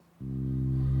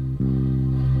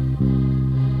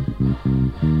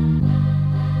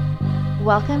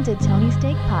Welcome to Tony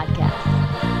Steak Podcast.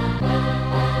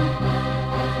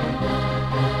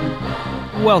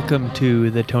 Welcome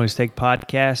to the Tony Steak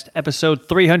Podcast, episode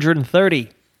 330.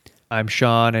 I'm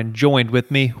Sean, and joined with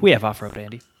me, we have Off-Road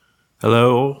Andy.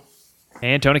 Hello.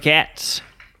 And Tony Katz.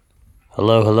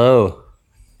 Hello, hello.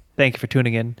 Thank you for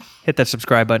tuning in. Hit that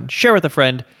subscribe button, share with a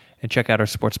friend, and check out our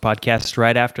sports podcast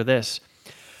right after this.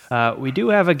 We do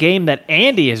have a game that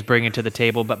Andy is bringing to the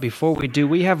table, but before we do,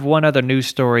 we have one other news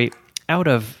story out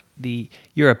of the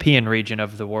European region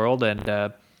of the world,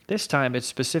 and this time it's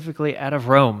specifically out of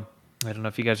Rome. I don't know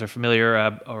if you guys are familiar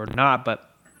or not, but...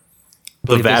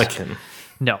 The Vatican.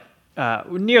 No.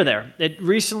 Near there. It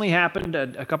recently happened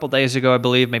a couple days ago, I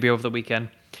believe, maybe over the weekend.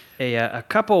 A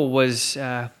couple was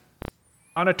on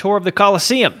a tour of the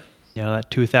Colosseum, that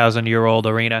 2,000-year-old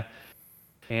arena,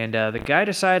 and the guy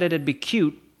decided it'd be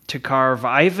cute to carve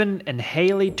Ivan and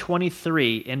Haley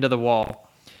 23 into the wall.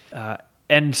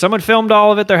 And someone filmed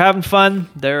all of it. They're having fun.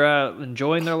 They're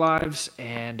enjoying their lives.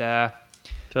 And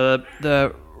so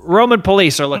the Roman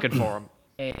police are looking for them.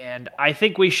 And I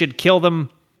think we should kill them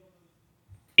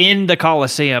in the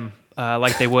Colosseum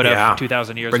like they would have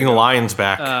 2,000 years ago. Bring the lions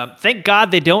back. Thank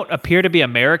God they don't appear to be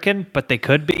American, but they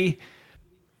could be.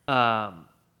 I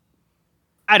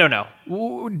don't know.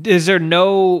 Is there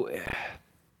no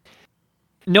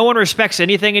one respects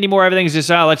anything anymore? Everything's just,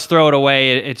 let's throw it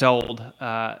away. It's old.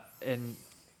 And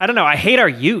I don't know. I hate our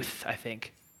youth, I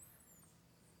think.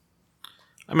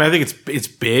 I mean, I think it's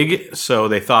big, so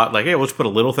they thought, like, hey, let's put a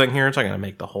little thing here. It's not going to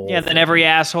make the whole then every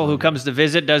asshole who comes to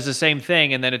visit does the same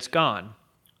thing, and then it's gone.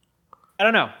 I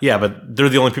don't know. Yeah, but they're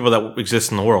the only people that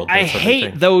exist in the world. I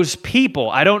hate those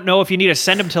people. I don't know if you need to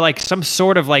send them to, like, some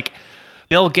sort of, like,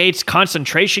 Bill Gates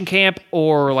concentration camp,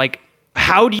 or, like,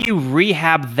 how do you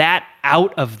rehab that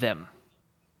out of them?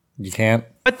 You can't.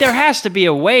 But there has to be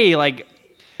a way, like...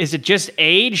 Is it just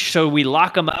age? So we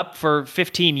lock them up for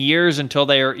 15 years until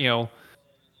they're,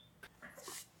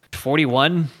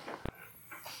 41?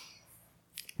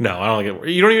 No, I don't get it.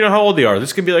 You don't even know how old they are.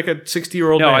 This could be like a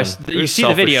 60-year-old man. You see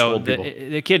the video.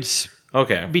 The kid's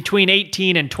between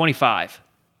 18 and 25.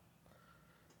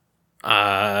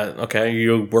 Okay.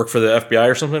 You work for the FBI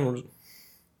or something?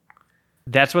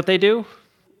 That's what they do?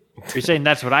 You're saying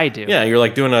that's what I do? Yeah, you're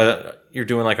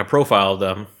doing like a profile of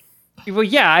them. Well,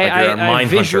 yeah, I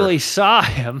visually saw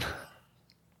him.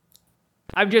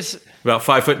 I'm just... About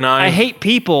 5'9". I hate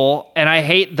people, and I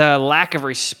hate the lack of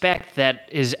respect that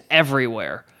is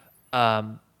everywhere. I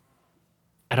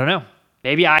don't know.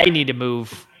 Maybe I need to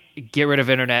move, get rid of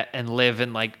internet, and live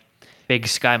in, like, Big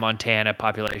Sky, Montana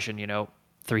population,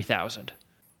 3,000.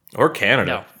 Or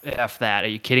Canada. No, F that. Are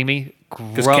you kidding me?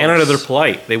 Because Canada, they're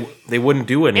polite. They wouldn't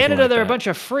do anything Canada, they're that. a bunch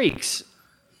of freaks.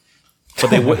 But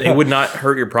they would not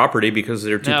hurt your property because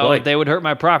they're too polite. No, they would hurt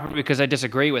my property because I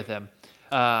disagree with them.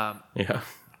 Yeah.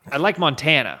 I like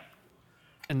Montana.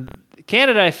 And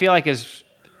Canada, I feel like, is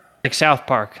like South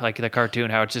Park, like the cartoon,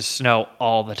 how it's just snow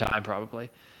all the time, probably.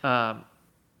 I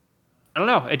don't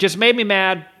know. It just made me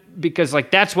mad because,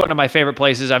 like, that's one of my favorite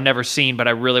places I've never seen, but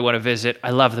I really want to visit.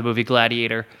 I love the movie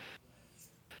Gladiator.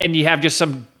 And you have just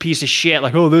some piece of shit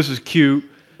like, oh, this is cute.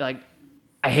 Like,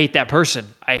 I hate that person.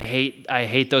 I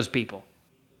hate those people.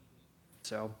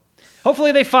 So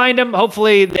hopefully they find him.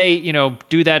 Hopefully they,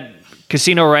 do that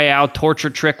Casino Royale torture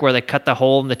trick where they cut the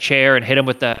hole in the chair and hit him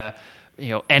with the,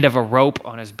 end of a rope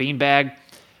on his beanbag.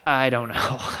 I don't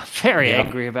know. I'm very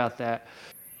angry about that.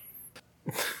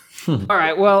 All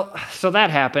right. Well, so that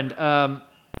happened.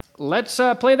 Let's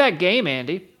play that game,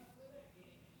 Andy.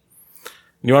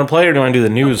 You want to play or do you want to do the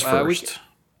news first?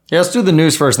 Yeah, let's do the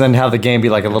news first, and then have the game be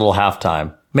like a little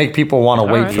halftime. Make people want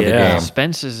to wait for the game.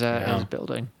 Suspense is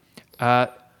building. Yeah,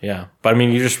 but I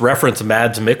mean, you just reference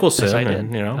Mads Mikkelsen, Yes, I did.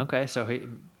 and Okay, so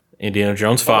Indiana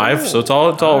Jones 5, so it's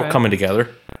all right. Coming together.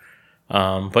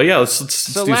 But yeah, let's do some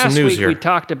news here. So last week we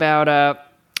talked about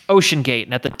Ocean Gate,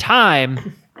 and at the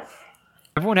time,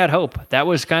 everyone had hope. That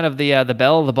was kind of the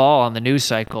belle of the ball on the news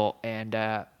cycle, and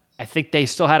I think they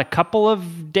still had a couple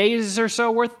of days or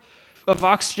so worth of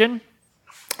oxygen.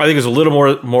 I think it was a little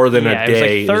more than a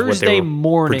day. It was like Thursday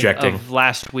morning projecting. of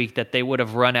last week that they would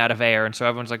have run out of air, and so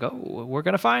everyone's like, "Oh, we're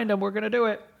gonna find them. We're gonna do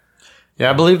it."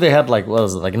 Yeah, I believe they had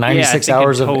 96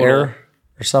 hours of air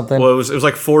or something. Well, it was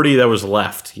like 40 that was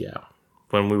left. Yeah,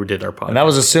 when we did our podcast, and that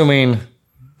was assuming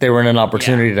they were in an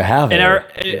opportunity to have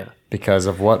it. Because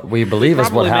of what we believe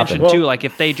is what happened. Too, like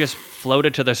if they just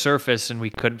floated to the surface and we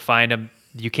couldn't find them,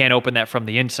 you can't open that from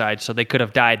the inside, so they could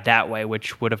have died that way,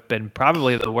 which would have been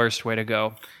probably the worst way to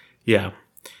go. Yeah.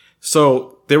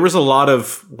 So there was a lot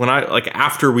of,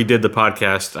 after we did the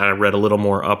podcast, I read a little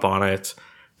more up on it.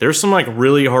 There's some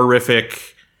really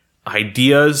horrific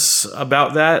ideas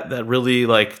about that really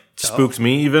like spooked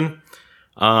me even.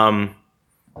 I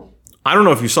don't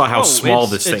know if you saw how small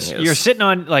this thing is. You're sitting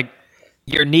on like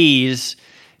your knees.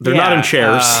 They're not in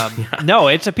chairs. No,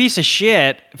 it's a piece of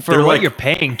shit for They're what like, you're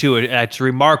paying to it. It's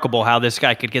remarkable how this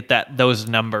guy could get those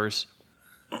numbers.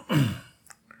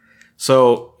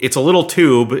 So it's a little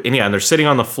tube, and they're sitting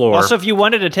on the floor. Also, if you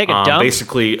wanted to take a dump,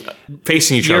 basically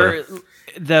facing each other.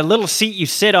 The little seat you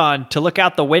sit on to look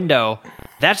out the window,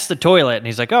 that's the toilet. And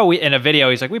he's like, in a video,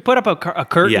 he's like, we put up a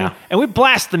curtain and we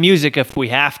blast the music if we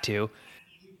have to.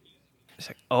 It's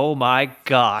like, oh my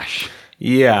gosh.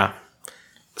 Yeah.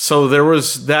 So there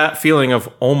was that feeling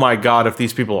of, oh my God, if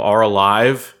these people are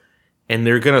alive and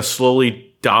they're going to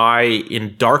slowly die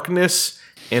in darkness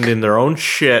and in their own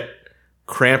shit,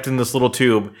 cramped in this little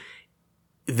tube,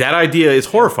 that idea is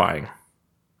horrifying.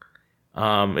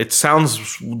 It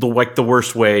sounds like the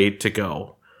worst way to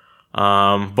go.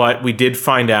 But we did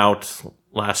find out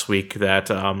last week that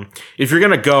if you're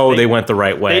going to go, they went the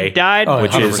right way. They died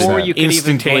which is before you could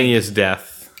instantaneous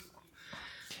death.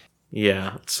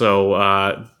 Yeah.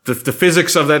 So the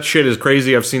physics of that shit is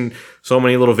crazy. I've seen so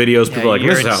many little videos. People are like,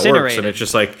 this is how it works. And it's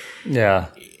just like... Yeah.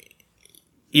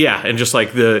 Yeah, and just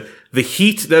like the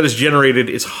heat that is generated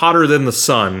is hotter than the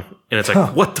sun. And it's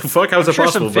like, what the fuck? How is that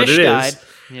possible? But it is.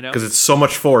 Because it's so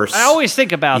much force. I always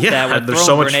think about that when there's throwing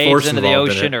so much grenades force into the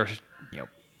ocean in or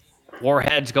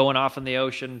warheads going off in the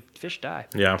ocean. Fish die.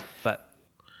 Yeah. But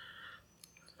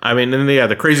I mean, and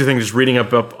the crazy thing, just reading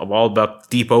up all about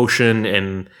deep ocean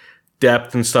and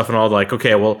depth and stuff and all, like,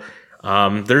 okay, well,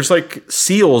 there's like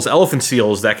elephant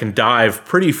seals that can dive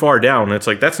pretty far down. And it's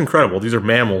like, that's incredible. These are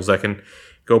mammals that can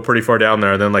go pretty far down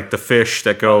there. And then like the fish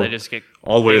that go they just get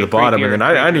all the way to the bottom. And then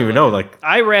I didn't even know, like,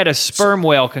 I read a sperm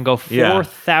whale can go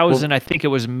 4,000, I think it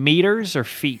was meters or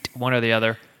feet, one or the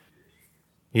other.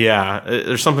 Yeah,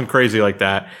 there's something crazy like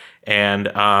that. And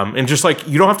just like,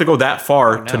 you don't have to go that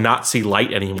far to not see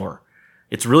light anymore.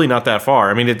 It's really not that far.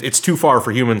 I mean, it's too far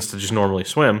for humans to just normally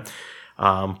swim.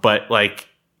 But like,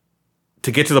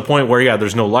 to get to the point where,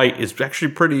 there's no light is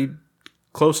actually pretty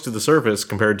close to the surface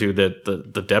compared to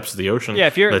the depths of the ocean. Yeah,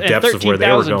 if you're the at depths of where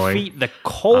they were 13,000 going. feet, the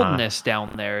coldness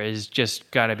down there is just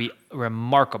got to be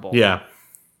remarkable. Yeah.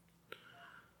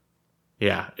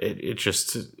 Yeah, it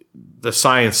just, the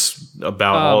science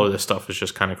about all of this stuff is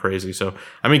just kind of crazy. So,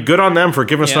 I mean, good on them for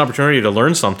giving us an opportunity to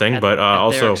learn something, but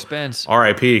also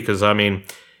RIP, because, I mean,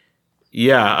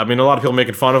 a lot of people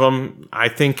making fun of them. I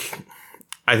think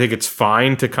it's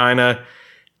fine to kind of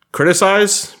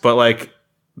criticize, but like,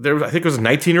 I think it was a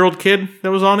 19-year-old kid that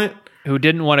was on it. Who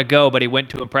didn't want to go, but he went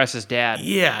to impress his dad.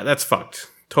 Yeah, that's fucked.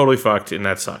 Totally fucked, and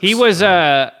that sucks. He was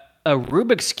a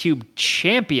Rubik's Cube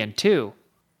champion, too.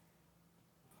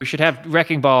 We should have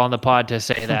Wrecking Ball on the pod to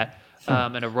say that.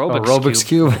 And a Rubik's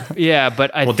Cube. Yeah,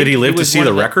 but I think did he live to see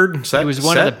the record? He was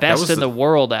one of the best in the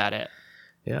world at it.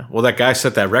 Yeah, well, that guy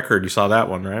set that record. You saw that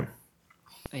one, right?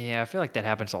 Yeah, I feel like that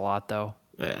happens a lot, though.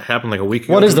 It happened like a week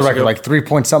ago. What is the record? Like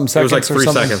 3-point-something seconds? It was like 3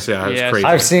 something? seconds. Yeah, it was crazy.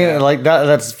 I've seen it like that.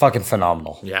 That's fucking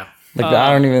phenomenal. Yeah. Like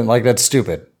I don't even like that's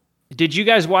stupid. Did you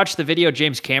guys watch the video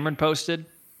James Cameron posted?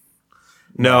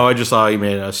 No, I just saw he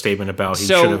made a statement about he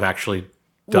should have actually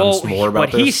done some more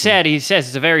about this. What he says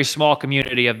it's a very small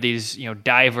community of these,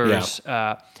 divers.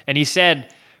 Yeah. And he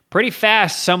said pretty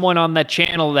fast, someone on that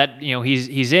channel that,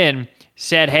 he's in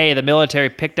said, hey, the military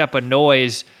picked up a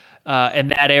noise in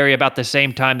that area about the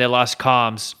same time they lost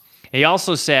comms. He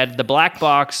also said the black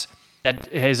box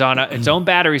that is on its own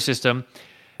battery system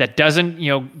that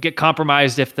doesn't, get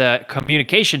compromised if the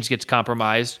communications gets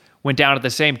compromised went down at the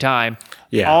same time.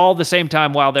 Yeah. All the same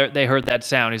time while they heard that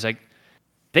sound. He's like,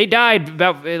 they died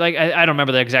about, like, I don't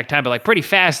remember the exact time, but like pretty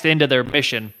fast into their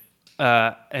mission.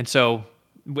 And so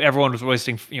everyone was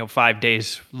wasting, 5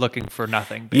 days looking for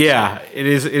nothing. Basically. Yeah, it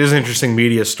is an interesting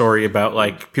media story about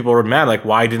like people were mad. Like,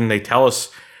 why didn't they tell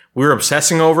us? We were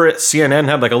obsessing over it. CNN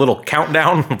had like a little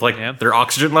countdown of like their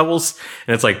oxygen levels,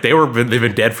 and it's like they've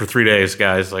been dead for 3 days,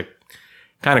 guys. Like,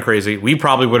 kind of crazy. We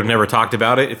probably would have never talked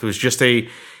about it if it was just a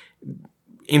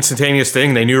instantaneous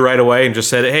thing. They knew right away and just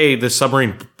said, "Hey, this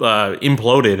submarine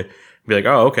imploded." Be like,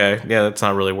 "Oh, okay, yeah, that's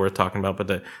not really worth talking about." But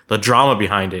the drama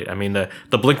behind it. I mean, the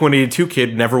Blink-182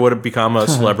 kid never would have become a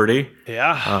celebrity.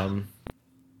 Yeah.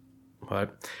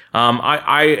 But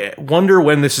I wonder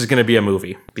when this is going to be a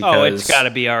movie. Because it's got to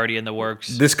be already in the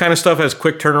works. This kind of stuff has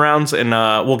quick turnarounds, and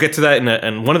we'll get to that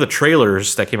in one of the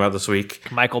trailers that came out this week.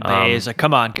 Michael Bay is like,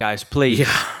 come on, guys, please.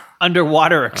 Yeah.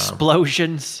 Underwater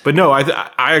explosions. But no, I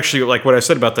actually like what I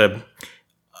said about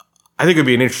I think it would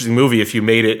be an interesting movie if you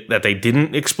made it that they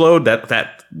didn't explode, that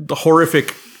the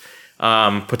horrific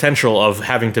potential of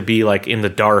having to be like in the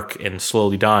dark and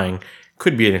slowly dying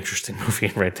could be an interesting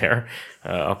movie right there.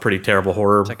 A pretty terrible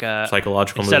horror, like a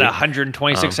psychological instead movie. Instead of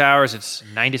 126 hours, it's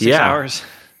 96 hours.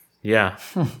 Yeah,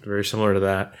 very similar to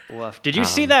that. Woof. Did you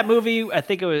see that movie? I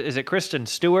think is it Kristen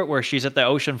Stewart where she's at the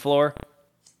ocean floor?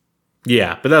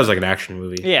 Yeah, but that was like an action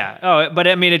movie. Yeah. Oh, but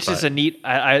I mean, it's just a neat.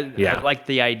 I like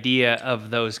the idea of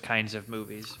those kinds of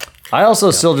movies. I also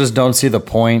still just don't see the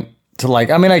point to like.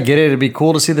 I mean, I get it; it'd be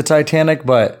cool to see the Titanic,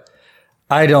 but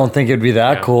I don't think it'd be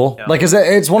that cool. Yeah. Like,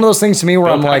 it's one of those things to me where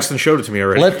Bill I'm Paxton showed it to me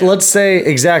already. Let's say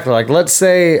exactly like let's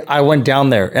say I went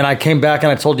down there and I came back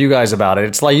and I told you guys about it.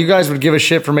 It's like you guys would give a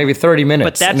shit for maybe 30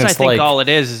 minutes. But that's I think all it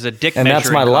is a dick measuring that's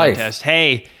my contest. Life.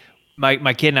 Hey,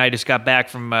 my kid and I just got back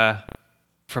from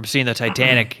seeing the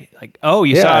Titanic. Like, oh,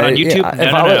 you saw it on YouTube?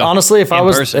 No. Honestly, if I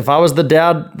was the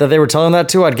dad that they were telling that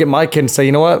to, I'd get my kid and say,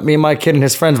 you know what, me and my kid and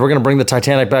his friends, we're gonna bring the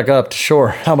Titanic back up to shore.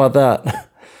 How about that?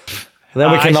 Then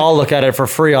we can all look at it for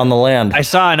free on the land. I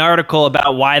saw an article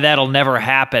about why that'll never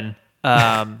happen,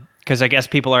 because I guess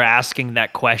people are asking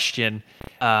that question.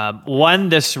 One,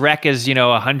 this wreck is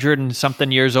 100 and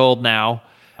something years old now.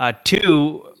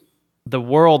 Two, the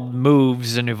world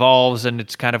moves and evolves, and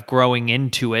it's kind of growing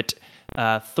into it.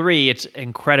 Three, it's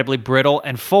incredibly brittle,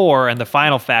 and four, and the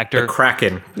final factor, the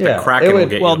Kraken. The Kraken will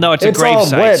get you. Well, no, it's a grave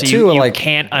site, so you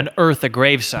can't unearth a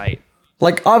grave site.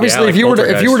 Like obviously, if you were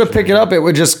to pick it up, it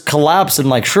would just collapse and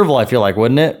like shrivel. I feel like,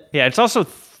 wouldn't it? Yeah, it's also.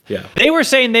 They were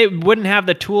saying they wouldn't have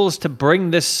the tools to bring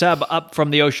this sub up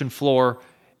from the ocean floor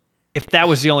if that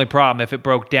was the only problem. If it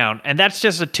broke down, and that's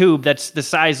just a tube that's the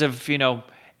size of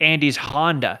Andy's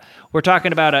Honda. We're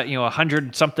talking about a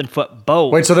 100-something foot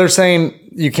boat. Wait, so they're saying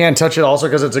you can't touch it also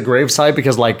because it's a grave site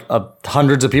because like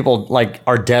hundreds of people like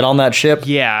are dead on that ship?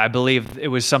 Yeah, I believe it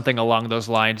was something along those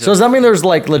lines. So does that mean there's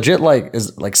like legit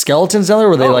like skeletons down there,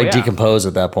 or they decompose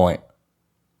at that point?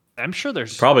 I'm sure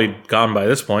there's probably gone by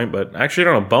this point, but actually,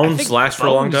 I don't know. Bones last for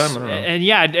a long time. I don't know. And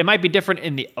yeah, it might be different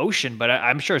in the ocean, but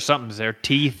I'm sure something's there.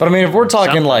 Teeth. But I mean, if we're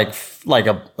talking like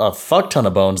a fuck ton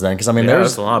of bones, then because I mean,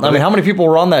 there's a lot. I mean, how many people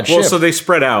were on that ship? Well, so they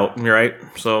spread out, right?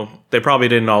 So they probably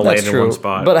didn't all land in one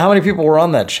spot. But how many people were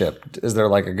on that ship? Is there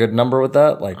like a good number with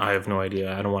that? Like, I have no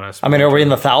idea. I don't want to. I mean, are we in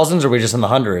the thousands or are we just in the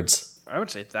hundreds? I would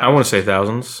say thousands. I want to say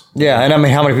thousands. Yeah, and I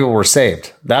mean, how many people were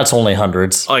saved? That's only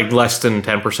hundreds. Like less than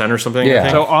 10% or something. Yeah.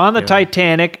 So on the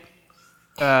Titanic,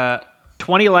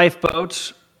 20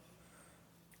 lifeboats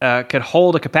could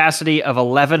hold a capacity of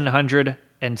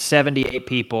 1,178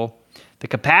 people. The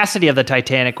capacity of the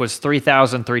Titanic was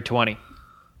 3,320.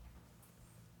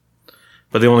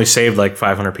 But they only saved like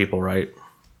 500 people, right?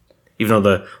 Even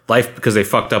though because they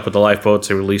fucked up with the lifeboats,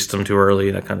 they released them too early,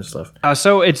 that kind of stuff.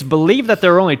 So it's believed that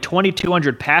there were only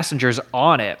 2,200 passengers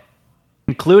on it,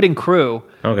 including crew.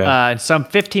 Okay. And some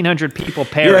 1,500 people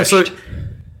perished. Yeah, so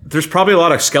there's probably a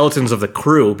lot of skeletons of the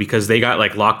crew because they got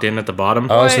like locked in at the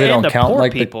bottom. Oh, so they don't count poor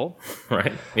like people.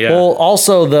 Right. Yeah. Well,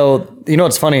 also though,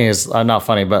 what's funny is not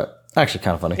funny, but actually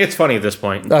kind of funny. It's funny at this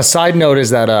point. A side note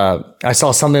is that I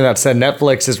saw something that said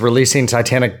Netflix is releasing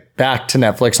Titanic back to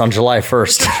Netflix on July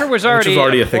 1st. I'm sure was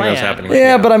already a thing that was happening.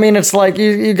 Yeah, but I mean, it's like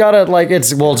you gotta like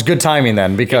it's good timing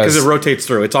then because it rotates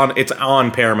through. It's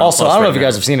on Paramount. Also, I don't know if you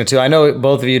guys have seen it too. I know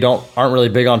both of you aren't really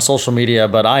big on social media,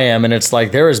 but I am, and it's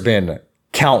like there has been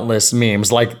countless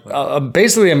memes. Like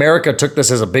basically, America took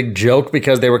this as a big joke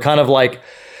because they were kind of like,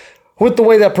 with the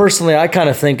way that personally I kind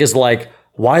of think is like,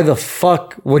 why the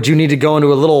fuck would you need to go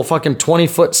into a little fucking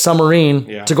 20-foot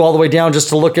submarine to go all the way down just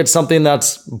to look at something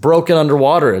that's broken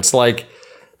underwater? It's like,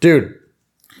 dude,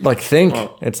 like think.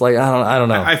 Well, it's like I don't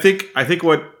know. I think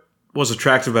what was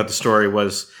attractive about the story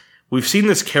was we've seen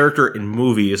this character in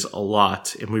movies a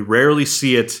lot, and we rarely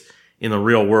see it in the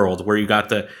real world, where you got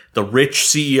the rich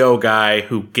CEO guy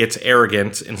who gets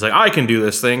arrogant and is like, I can do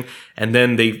this thing, and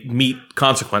then they meet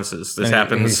consequences. This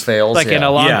happens. He fails. Like in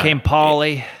Along Came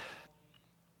Polly.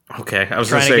 Okay, I was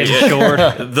going to say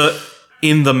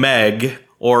in the Meg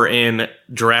or in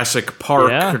Jurassic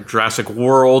Park or Jurassic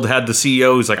World had the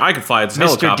CEO who's like, I can fly this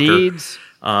helicopter. Deeds.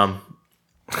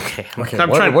 Okay. What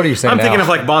are you saying? I'm thinking of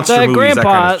like monster movies. Grandpa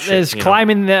that kind of shit, is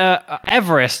climbing the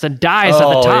Everest and dies at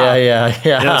the top. Yeah.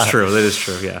 That's true. That is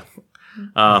true. Yeah.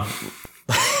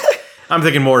 I'm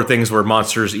thinking more things where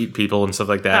monsters eat people and stuff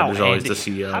like that. There's always the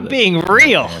CEO. I'm being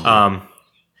real.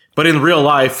 But in real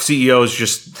life, CEOs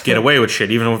just get away with shit.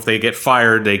 Even if they get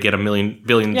fired, they get $1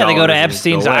 billion. Yeah, they go to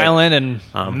Epstein's Island and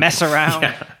mess around.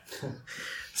 Yeah.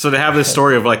 So to have this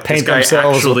story of like paint this guy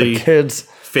actually kids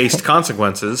faced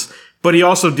consequences, but he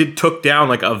also took down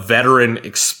like a veteran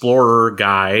explorer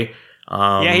guy.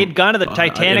 He'd gone to the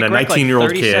Titanic and a 19-year-old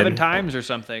 37 kid. times or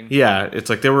something. Yeah, it's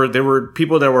like there were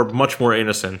people that were much more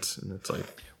innocent, and it's like.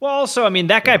 Well, also, I mean,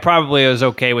 that guy probably was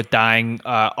okay with dying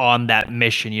on that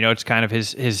mission. You know, it's kind of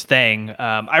his thing.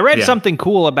 I read something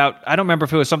cool about. I don't remember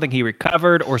if it was something he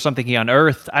recovered or something he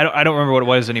unearthed. I don't remember what it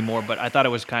was anymore, but I thought it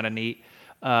was kind of neat.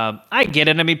 I get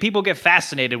it. I mean, people get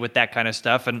fascinated with that kind of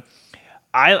stuff, and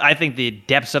I think the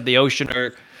depths of the ocean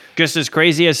are just as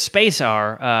crazy as space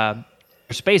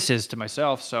space is to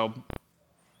myself. So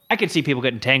I could see people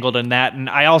getting tangled in that, and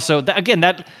I also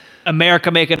that America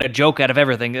making a joke out of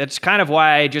everything. That's kind of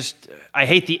why I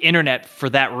hate the internet for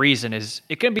that reason. Is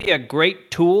it can be a great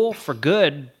tool for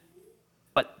good,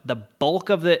 but the bulk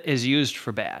of it is used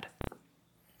for bad.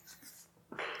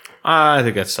 I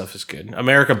think that stuff is good.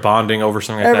 America bonding over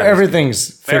something like that.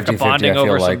 Everything's 50-50, bonding I feel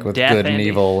over like, some with death, good and Andy.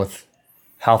 evil, with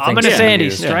how things Ominous can be Andy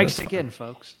used. strikes again,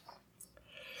 folks.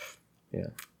 Yeah.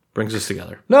 Brings us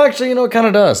together. No, actually, you know, it kind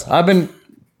of does.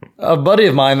 A buddy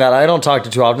of mine that I don't talk to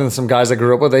too often, some guys I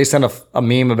grew up with, they send a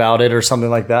meme about it or something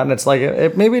like that, and it's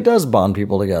like, maybe it does bond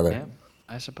people together. Yeah,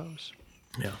 I suppose.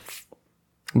 Yeah.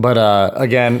 But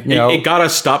again, you know, it got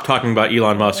us stop talking about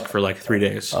Elon Musk for like 3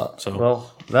 days. So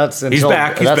well, that's until,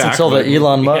 back, he's that's back, until but- the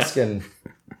Elon Musk and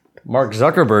Mark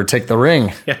Zuckerberg take the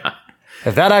ring. yeah,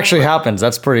 If that actually happens,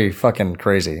 that's pretty fucking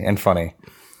crazy and funny.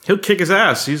 he'll kick his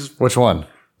ass. He's Which one?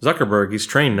 Zuckerberg. He's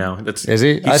trained now. Is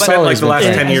he? He I spent saw like he's the been last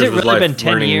trained. 10 Has years it of his really life been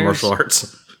 10 learning years? martial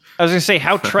arts. I was gonna say,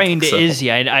 how trained So- is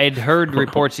he? I had heard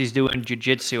reports he's doing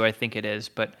jujitsu. I think it is,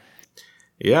 but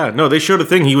Yeah, no, they showed a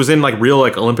thing. He was in like real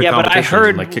like Olympic Yeah, but I competitions heard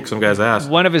and like kicked some guy's ass.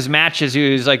 one of his matches,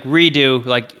 he was like redo,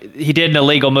 like he did an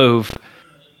illegal move,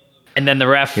 and then the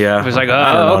ref Yeah, was like,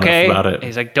 I don't know "Oh, okay." enough about it.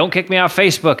 He's like, "Don't kick me off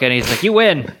Facebook," and he's like, "You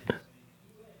win."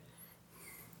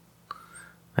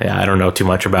 Yeah, I don't know too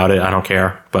much about it. I don't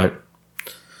care, but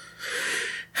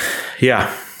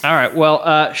yeah. All right.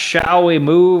 Well, shall we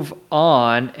move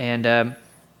on? And I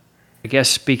guess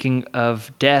speaking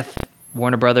of death,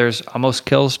 Warner Brothers almost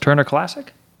kills Turner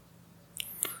Classic.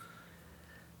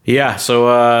 Yeah,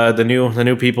 so the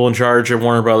new people in charge at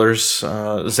Warner Brothers,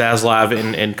 Zaslav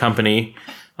and company,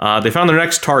 they found their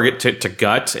next target to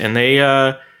gut, and they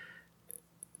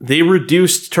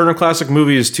reduced Turner Classic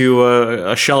Movies to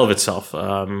a shell of itself.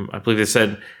 I believe they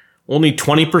said only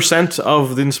 20%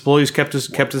 of the employees kept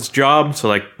its job. So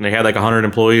like they had like 100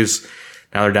 employees,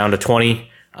 now they're down to 20.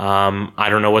 I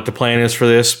don't know what the plan is for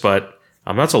this, but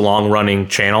that's a long running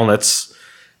channel that's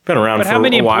been around But for how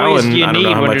many a while, employees and do you I don't need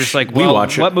know how when much you're just like, we well,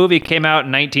 watch it. what movie came out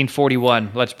in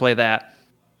 1941? Let's play that.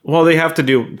 Well, they have to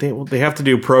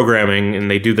do programming,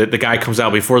 and they do that. The guy comes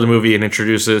out before the movie and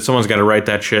introduces it. Someone's got to write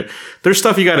that shit. There's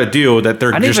stuff you got to do that they're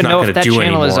I don't just even not know going if to that do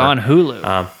channel anymore. is on Hulu.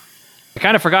 I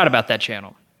kind of forgot about that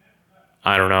channel.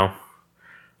 I don't know,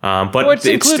 but Well, it's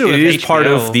included with it is part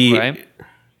HBO, of the. right?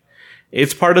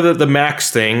 It's part of the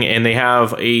Max thing, and they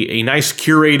have a nice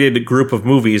curated group of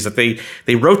movies that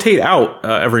they rotate out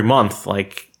every month.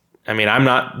 Like, I mean, I'm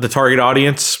not the target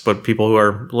audience, but people who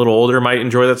are a little older might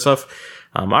enjoy that stuff.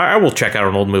 I will check out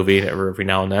an old movie every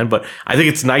now and then, but I think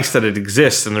it's nice that it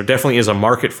exists, and there definitely is a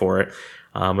market for it.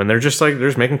 And they're just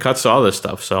making cuts to all this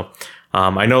stuff. So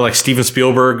I know like Steven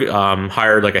Spielberg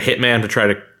hired like a hitman to try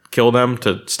to kill them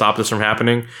to stop this from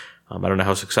happening. I don't know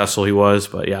how successful he was,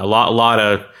 but yeah, a lot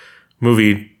of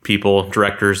movie people,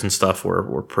 directors and stuff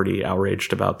were pretty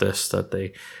outraged about this, that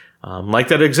they like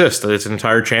that it exists, that it's an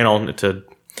entire channel to,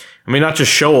 I mean, not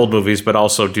just show old movies, but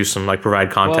also do some like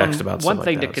provide context about stuff one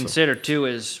thing like that. to consider too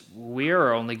is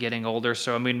we're only getting older,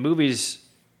 so I mean, movies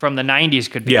from the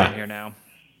 90s could be Yeah. on here now.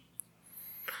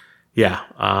 Yeah,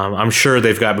 I'm sure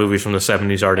they've got movies from the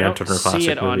 70s already I on don't Turner Classic see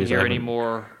it on Movies. I here haven't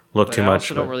anymore. looked but too I much,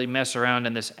 also don't but- really mess around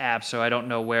in this app, so I don't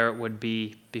know where it would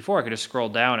be. Before I could just scroll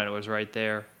down and it was right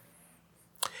there.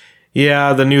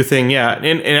 Yeah, the new thing, yeah.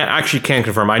 And I actually can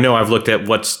confirm. I know I've looked at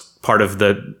what's part of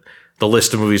the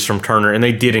list of movies from Turner, and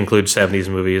they did include 70s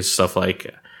movies, stuff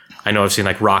like, I know I've seen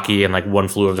like Rocky and like One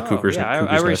Flew Over the Cuckoo's Yeah, Cuckoo's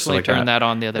I Nest, recently like turned that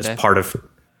on the other as day. part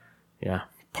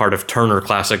of Turner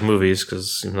Classic Movies,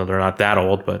 because they're not that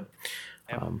old, but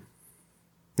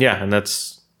yeah, and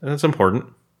that's important.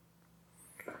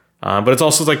 But it's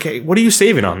also like, hey, what are you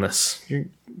saving on this? You're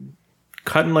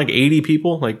cutting like 80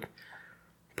 people, like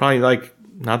probably like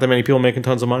not that many people making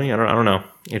tons of money. I don't know.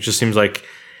 It just seems like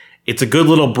it's a good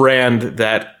little brand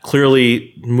that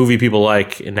clearly movie people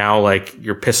like, and now like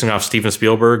you're pissing off Steven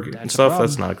Spielberg and stuff.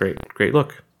 That's not a great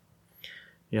look.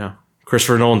 Yeah,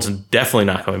 Christopher Nolan's definitely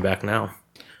not coming back now.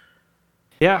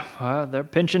 Yeah, they're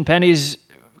pinching pennies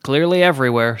clearly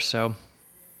everywhere, so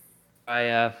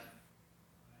I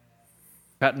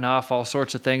cutting off all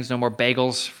sorts of things. No more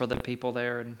bagels for the people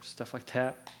there and stuff like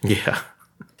that. Yeah.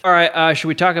 All right, should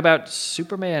we talk about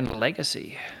Superman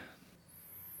Legacy?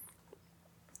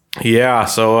 Yeah,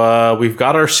 so we've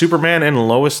got our Superman and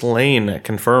Lois Lane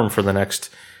confirmed for the next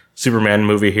Superman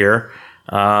movie here.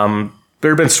 There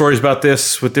have been stories about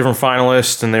this with different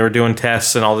finalists, and they were doing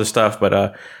tests and all this stuff,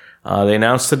 but they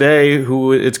announced today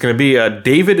who it's going to be.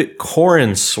 David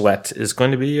Corenswet is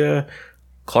going to be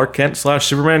Clark Kent /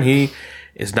 Superman. He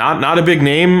is not a big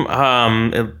name.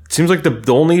 It seems like the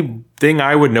only thing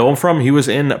I would know him from, he was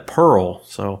in Pearl.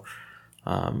 So,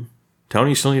 Tony,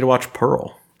 you still need to watch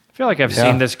Pearl. I feel like I've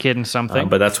seen this kid in something.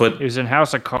 But that's what... He was in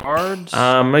House of Cards.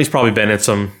 He's probably been in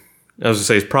some... I was going to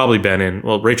say, he's probably been in...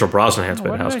 Well, Rachel Brosnahan's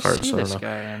been in House of Cards. So I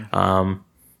don't know.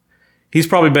 He's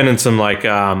probably been in some, like,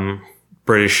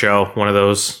 British show. One of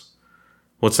those...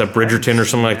 What's that, Bridgerton or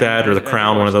something like that? Or The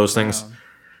Crown, one of those things.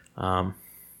 Yeah,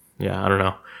 I don't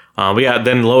know. But yeah,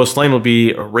 then Lois Lane will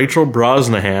be Rachel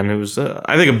Brosnahan, who's,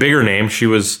 I think, a bigger name. She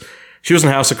was in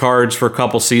House of Cards for a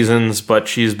couple seasons, but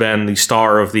she's been the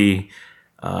star of the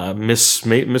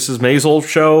Mrs. Maisel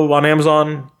show on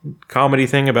Amazon, comedy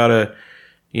thing about a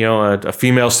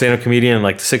female stand-up comedian in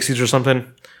like the 60s or something.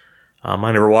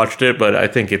 I never watched it, but I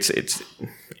think it's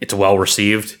well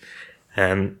received,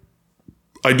 and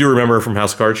I do remember her from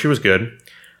House of Cards. She was good,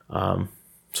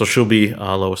 so she'll be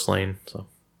Lois Lane. So,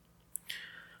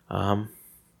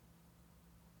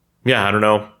 yeah, I don't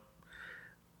know.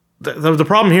 The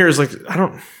problem here is, like, I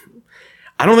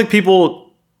don't think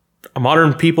people,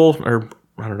 modern people, or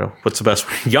I don't know what's the best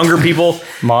way, younger people,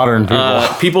 modern people,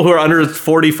 people who are under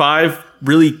 45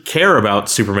 really care about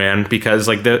Superman, because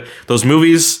like those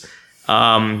movies,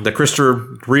 the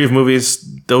Christopher Reeve movies,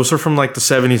 those are from like the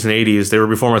 70s and 80s. They were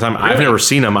before my time. Really? I've never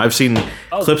seen them. I've seen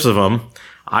clips of them.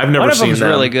 I've never seen them. One of them's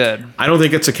really good. I don't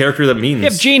think it's a character that means. You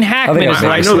have Gene Hackman.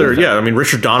 I know they're. Yeah, I mean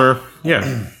Richard Donner.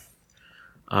 Yeah.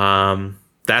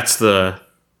 That's the.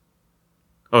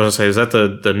 I was gonna say, is that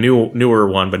the newer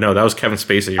one? But no, that was Kevin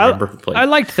Spacey. Remember? I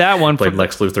liked that one. Played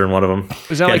Lex Luthor in one of them.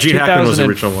 Was that like Gene Hackman was the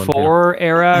original one? 2004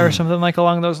 era or something like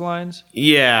along those lines?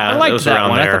 Yeah, I liked that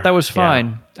one. There. I thought that was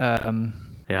fine.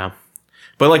 Yeah,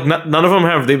 but like none of them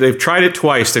have. They've tried it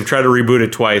twice. They've tried to reboot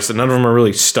it twice, and none of them are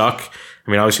really stuck.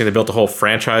 I mean, obviously they built a whole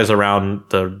franchise around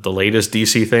the latest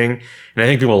DC thing, and I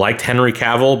think people liked Henry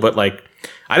Cavill, but like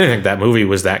I didn't think that movie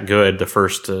was that good. The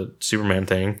first Superman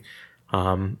thing.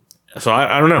 So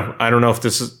I don't know. I don't know if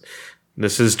this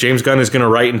is James Gunn is going to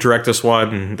write and direct this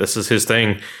one, and this is his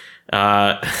thing.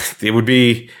 It would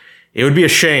be a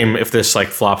shame if this like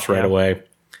flops right away,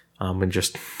 and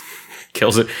just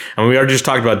kills it. I mean, we already just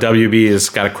talked about WB has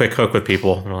got a quick hook with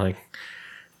people. They're like,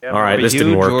 all right, this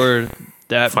didn't work. Or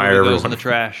that fire movie goes everyone in the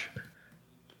trash.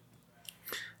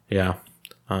 Yeah.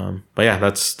 But yeah,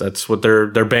 that's what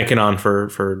they're banking on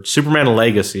for Superman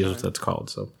Legacy is what that's called.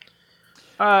 So.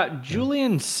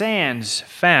 Julian Sands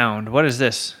found. What is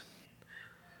this?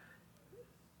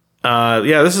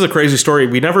 Yeah, this is a crazy story.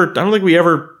 I don't think we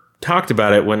ever talked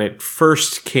about it when it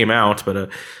first came out, but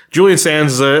Julian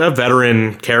Sands is a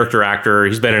veteran character actor.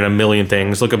 He's been in a million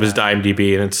things. Look up his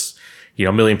IMDb, and it's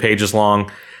a million pages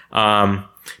long.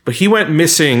 But he went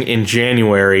missing in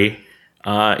January.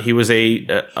 He was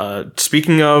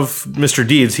speaking of Mr.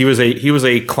 Deeds, he was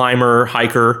a climber,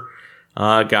 hiker.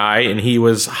 Guy, and he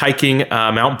was hiking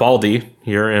Mount Baldy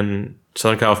here in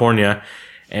Southern California,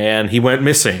 and he went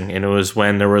missing. And it was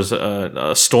when there was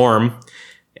a storm,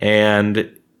 and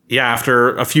yeah,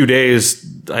 after a few days,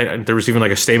 there was even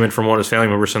like a statement from one of his family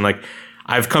members saying, like,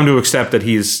 "I've come to accept that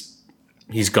he's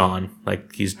gone,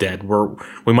 like he's dead.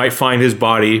 We might find his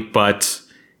body, but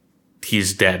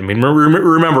he's dead." I mean,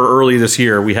 remember early this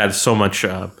year we had so much.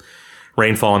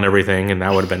 Rainfall and everything, and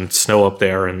that would have been snow up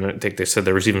there, and I think they said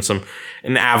there was even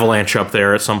an avalanche up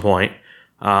there at some point.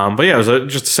 But yeah, it was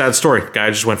just a sad story. The guy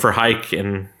just went for a hike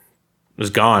and was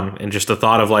gone, and just the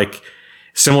thought of like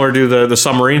similar to the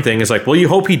submarine thing is like, well, you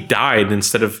hope he died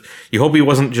instead of you hope he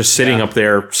wasn't just sitting up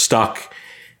there stuck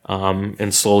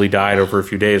and slowly died over a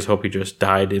few days. Hope he just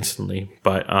died instantly.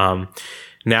 But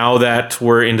now that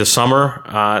we're into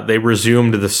summer, they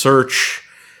resumed the search.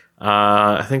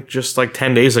 I think just like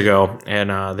 10 days ago, and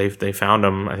they found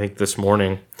him. I think this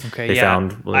morning. Okay,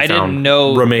 I didn't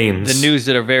know remains. The news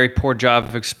did a very poor job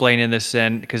of explaining this,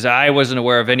 and because I wasn't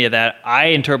aware of any of that, I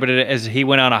interpreted it as he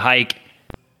went on a hike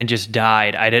and just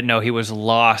died. I didn't know he was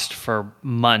lost for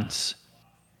months.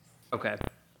 Okay,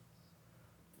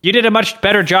 you did a much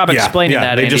better job explaining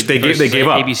that. They gave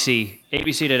up. ABC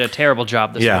did a terrible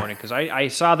job this morning because I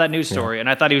saw that news story and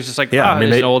I thought he was just like, he's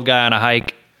an old guy on a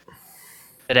hike.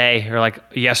 Today or like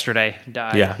yesterday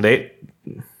died. Yeah,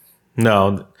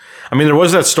 no. I mean, there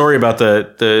was that story about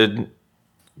the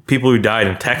people who died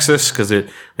in Texas because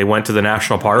they went to the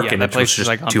national park and it was just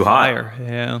like too hot.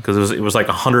 Yeah, because it was like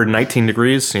 119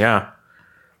 degrees. Yeah,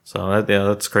 So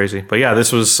that's crazy. But yeah,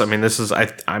 this is.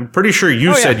 I'm pretty sure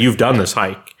you said you've done this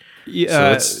hike.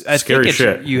 Yeah, so it's scary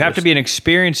shit. You have to be an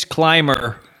experienced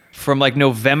climber from like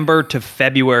November to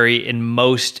February in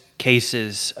most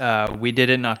cases. We did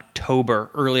it in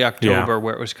early October,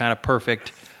 where it was kind of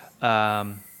perfect.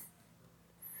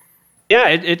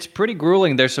 It's pretty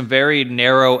grueling. There's some very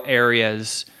narrow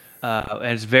areas, and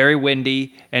it's very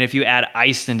windy. And if you add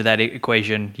ice into that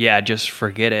equation, just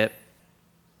forget it.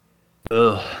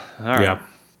 Ugh. All right. Yeah.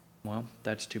 Well,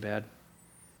 that's too bad.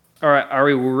 All right, are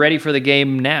we ready for the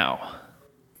game now?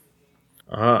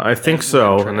 I think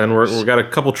so. And then we've got a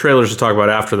couple trailers to talk about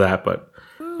after that, but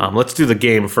let's do the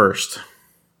game first.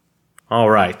 All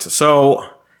right. So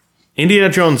Indiana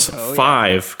Jones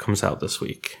 5 comes out this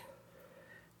week.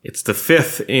 It's the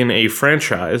 5th in a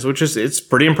franchise, it's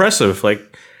pretty impressive.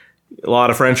 Like a lot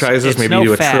of franchises it's maybe no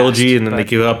do a fast, trilogy and then they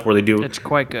give up, or they do. It's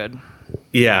quite good.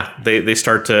 Yeah, they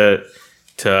start to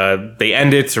they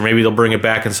end it, or maybe they'll bring it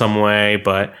back in some way,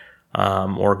 but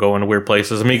or go into weird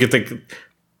places. I mean, you could think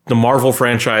the Marvel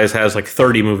franchise has like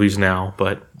 30 movies now,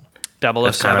 but 007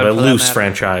 that's kind of a loose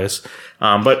franchise.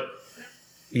 But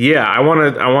yeah, I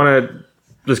want to.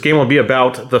 This game will be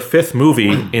about the 5th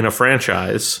movie in a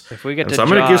franchise. If we get to so I'm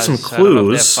going to give some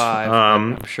clues.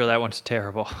 I'm sure that one's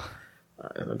terrible.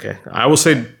 Okay, I will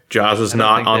say Jaws is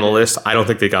not on the list. I don't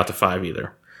think they got to 5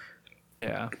 either.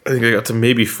 Yeah, I think they got to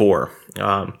maybe 4.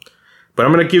 But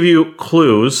I'm going to give you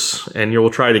clues, and you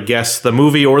will try to guess the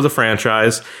movie or the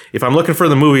franchise. If I'm looking for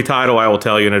the movie title, I will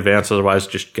tell you in advance. Otherwise,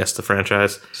 just guess the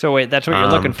franchise. So wait, that's what you're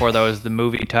looking for, though, is the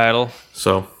movie title?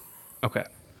 So, okay.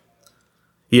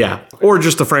 Yeah, or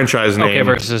just the franchise name. Okay,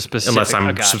 versus a specific. Unless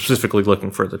I'm specifically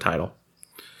looking for the title.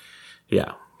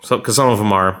 Yeah, so because some of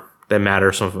them they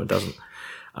matter, some of them it doesn't.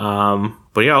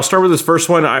 But yeah, I'll start with this first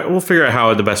one. We'll figure out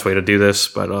how the best way to do this,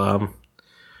 but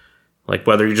like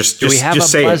whether you just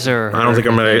say buzzer? It. I don't think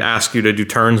I'm going to ask you to do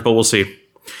turns, but we'll see.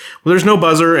 Well, there's no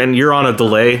buzzer, and you're on a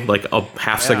delay, like a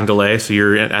half-second delay, so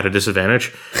you're at a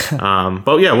disadvantage.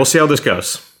 But yeah, we'll see how this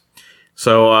goes.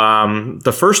 So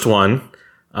the first one.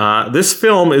 This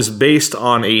film is based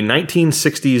on a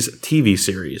 1960s TV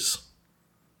series.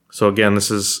 So again, this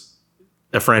is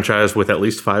a franchise with at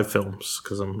least 5 films,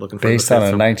 because I'm looking for based on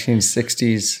a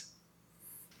 1960s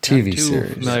TV series.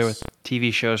 I'm familiar with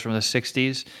TV shows from the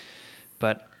 60s,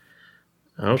 but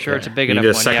I'm sure it's a big enough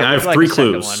one. I have 3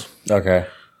 clues. Okay.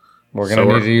 We're going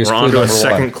to need to use clue number 1. We're on to a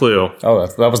second clue. Oh,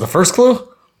 that was the first clue?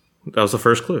 That was the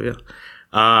first clue,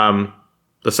 yeah.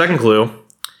 The second clue,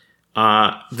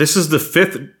 this is the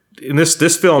 5th... In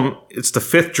this film, it's the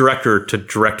 5th director to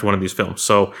direct one of these films.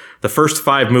 So the first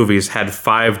 5 movies had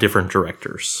 5 different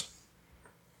directors.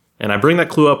 And I bring that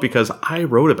clue up because I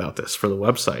wrote about this for the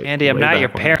website. Andy, I'm not your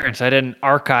parents. I didn't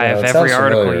archive every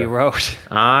article you wrote.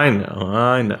 I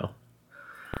know.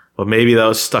 But maybe that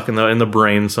was stuck in the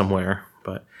brain somewhere.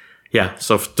 But yeah,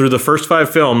 so through the first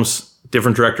 5 films,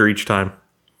 different director each time.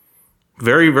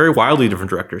 Very, very wildly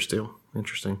different directors too.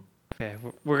 Interesting. Okay,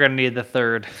 we're going to need the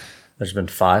third. There's been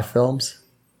 5 films?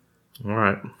 All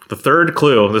right. The third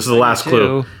clue. This is the last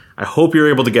clue. I hope you're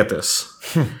able to get this.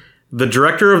 The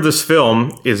director of this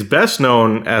film is best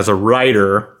known as a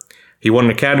writer. He won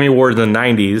an Academy Award in the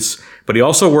 90s, but he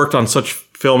also worked on such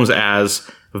films as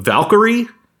Valkyrie,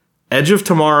 Edge of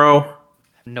Tomorrow,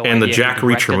 and the Jack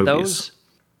Reacher movies.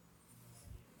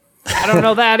 Those? I don't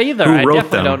know that either. Who wrote I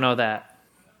definitely them? Don't know that.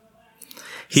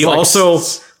 He also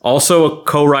a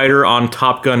co-writer on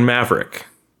Top Gun Maverick.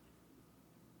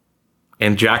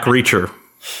 And Jack Reacher.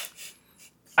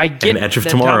 I get Edge of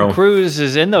that Tomorrow. Tom Cruise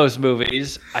is in those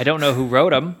movies. I don't know who wrote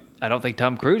them. I don't think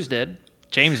Tom Cruise did.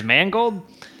 James Mangold?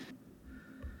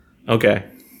 Okay.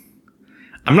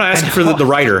 I'm not asking for the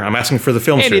writer. I'm asking for the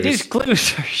film Andy, series. these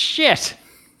clues are shit.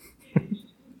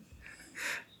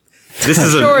 This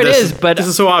is it is, but this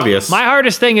is so obvious. My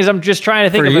hardest thing is I'm just trying to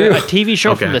think of a TV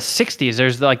show from the 60s.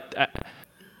 There's like...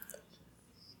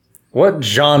 What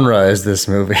genre is this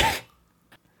movie?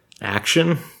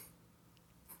 Action.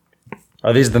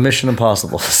 Are these the Mission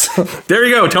Impossibles? There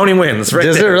you go. Tony wins. Right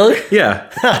Is there. it really? Yeah.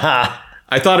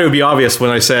 I thought it would be obvious when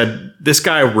I said this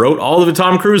guy wrote all of the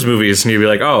Tom Cruise movies, and you'd be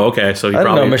like, "Oh, okay." So I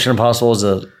didn't know Mission Impossible was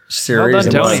a series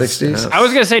in the Tony. 60s. I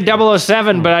was going to say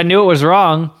 007, but I knew it was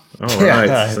wrong. All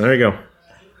right. So there you go.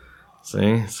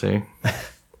 See.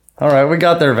 All right, we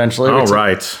got there eventually. All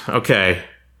right. Okay.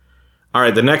 All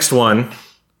right. The next one.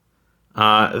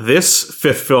 This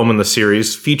 5th film in the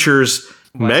series features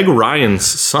Meg Ryan's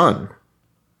son,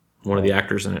 one of the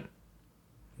actors in it.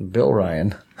 Bill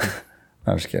Ryan.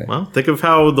 I'm just kidding. Well, think of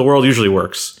how the world usually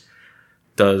works.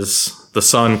 Does the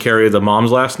son carry the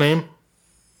mom's last name?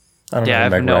 I don't know I who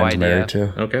have Meg no Ryan's idea. married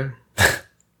to. Okay.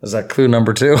 Is that clue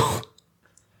number 2?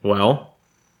 Well,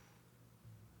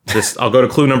 I'll go to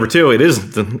clue number 2. It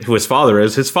is who his father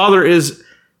is. His father is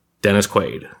Dennis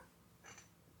Quaid.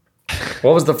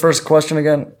 What was the first question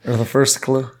again? Or the first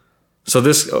clue? So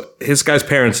his guy's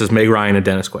parents is Meg Ryan and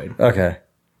Dennis Quaid. Okay.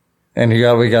 And we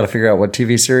got to figure out what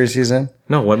TV series he's in?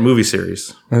 No, what movie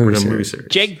series? Movie series.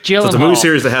 Jake So Gyllenhaal. it's a movie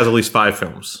series that has at least 5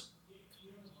 films.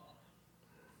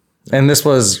 And this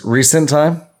was recent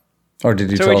time? Or did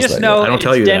you So tell we us just that? know I don't it's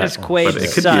tell you Dennis that. Quaid's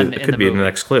But son it in could the be in movie. the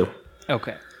next clue.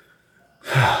 Okay.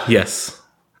 Yes.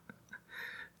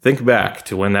 Think back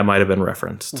to when that might have been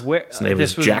referenced. Where, His name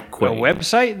is was Jack Quaid. a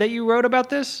website that you wrote about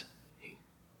this?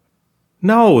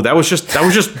 No, that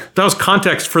was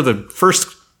context for the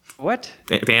first What?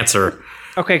 answer.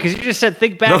 Okay, because you just said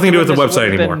think back. Nothing to do with when the this website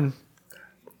would have anymore. been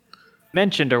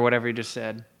mentioned or whatever you just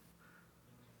said.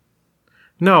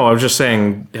 No, I was just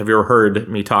saying, have you ever heard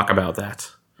me talk about that?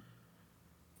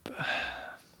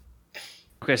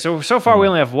 Okay, so far we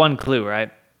only have one clue,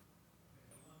 right?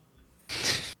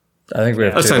 I think we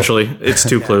have 2. Essentially, it's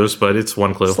 2 clues, but it's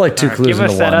 1 clue. It's like 2 clues Give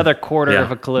into us that one. other quarter Yeah.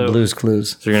 of a clue. Blues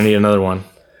Clues. So you're going to need another one.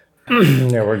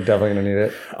 Yeah, we're definitely going to need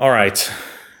it. All right.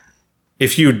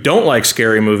 If you don't like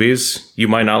scary movies, you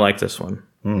might not like this one.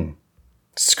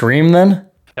 Scream then?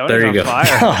 Tony's There you on go.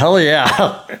 Fire. Oh, hell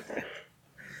yeah.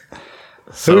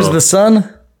 So Who's the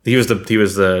son? He was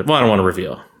the. Well, I don't want to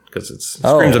reveal because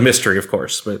Oh. Scream's a mystery, of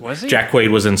course. But Was he? Jack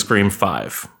Quaid was in Scream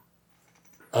 5.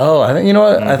 Oh, I think, you know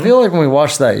what? I feel like when we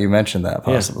watched that, you mentioned that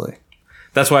possibly.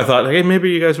 That's why I thought, hey, maybe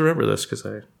you guys remember this because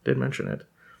I did mention it.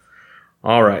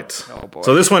 All right. Oh, boy.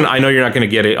 So this one, I know you're not going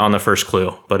to get it on the first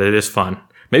clue, but it is fun.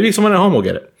 Maybe someone at home will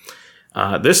get it.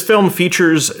 This film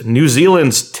features New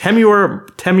Zealand's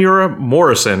Temura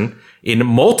Morrison in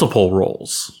multiple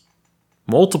roles.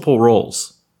 Multiple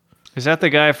roles. Is that the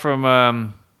guy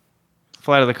from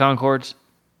Flight of the Conchords?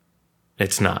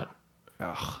 It's not.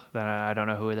 Oh, then I don't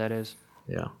know who that is.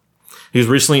 Yeah. He was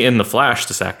recently in The Flash,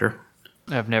 this actor.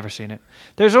 I've never seen it.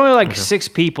 There's only like 6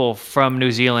 people from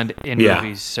New Zealand in Yeah.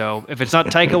 movies. So if it's not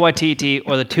Taika Waititi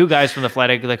or the 2 guys from the Flight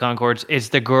of the Conchords, it's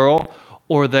the girl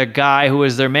or the guy who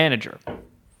is their manager.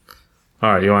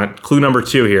 All right, you want clue number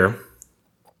 2 here.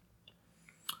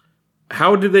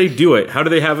 How did they do it? How do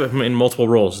they have him in multiple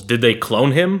roles? Did they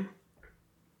clone him?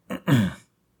 Oh,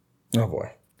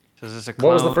 boy. So is this a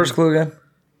What was the clone? first clue again?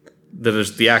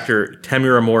 The actor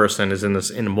Temura Morrison is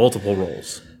in multiple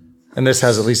roles. And this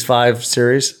has at least 5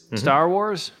 series. Star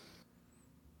Wars?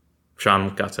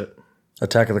 Sean got it.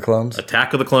 Attack of the Clones.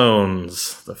 Attack of the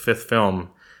Clones, the 5th film.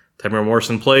 Temura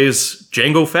Morrison plays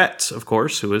Jango Fett, of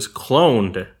course, who is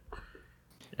cloned.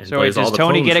 And So wait, plays all does the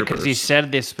Tony clone get it because he troopers.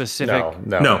 said this specific?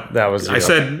 No, That was I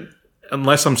said,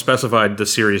 unless I'm specified, the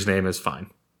series name is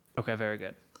fine. Okay, very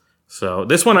good. So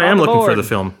this one I am looking for the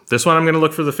film. This one I'm going to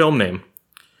look for the film name.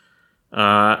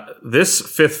 This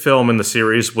 5th film in the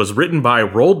series was written by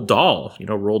Roald Dahl. You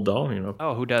know Roald Dahl? You know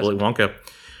Oh, who Willy doesn't?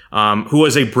 Wonka. Who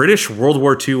was a British World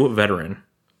War II veteran.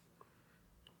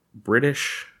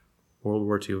 British World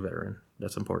War II veteran.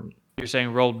 That's important. You're saying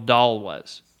Roald Dahl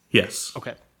was. Yes.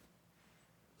 Okay.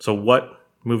 So what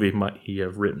movie might he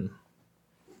have written?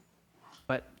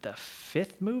 But the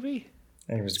 5th movie?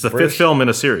 And he was It's the British. 5th film in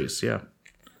a series, yeah.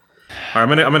 All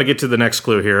right, I'm gonna get to the next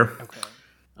clue here. Okay.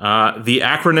 The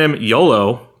acronym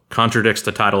YOLO contradicts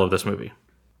the title of this movie.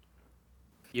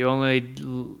 You only...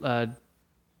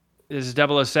 this is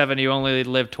 007, you only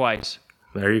live twice.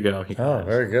 There you go. Oh,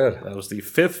 very good. That was the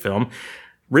 5th film,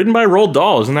 written by Roald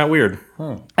Dahl. Isn't that weird?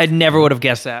 I never would have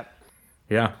guessed that.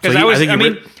 Yeah. Because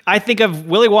I think of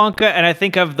Willy Wonka and I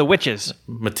think of the witches.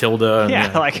 Matilda. and,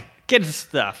 Yeah, like kids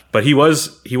stuff. But he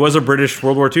was a British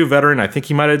World War II veteran. I think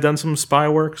he might have done some spy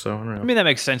work. So I don't know. I mean, that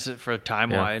makes sense for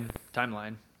timeline.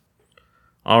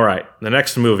 All right, the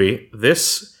next movie.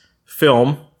 This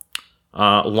film,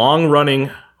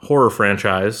 long-running horror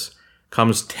franchise,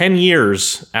 comes 10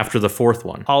 years after the 4th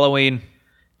one, Halloween.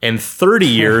 and 30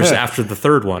 years after the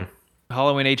 3rd one.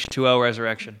 Halloween H2O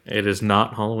Resurrection. It is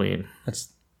not Halloween. That's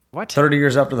What? 30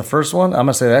 years after the first one. I'm going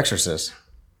to say The Exorcist.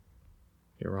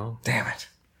 You're wrong. Damn it.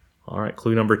 All right,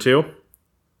 clue number 2.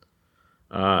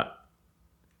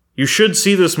 You should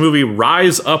see this movie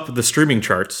rise up the streaming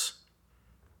charts.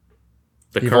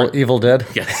 Evil Dead?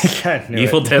 Yes. I knew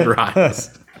Evil it. Dead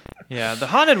Rise. Yeah, the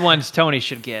haunted ones Tony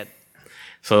should get.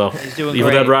 So doing Evil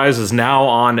great. Dead Rise is now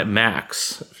on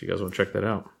Max, if you guys want to check that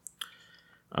out.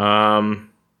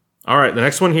 All right, the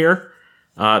next one here.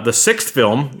 The 6th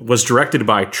film was directed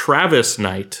by Travis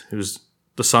Knight, who's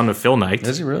the son of Phil Knight.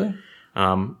 Is he really?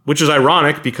 Which is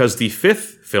ironic because the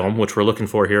 5th film, which we're looking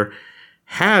for here,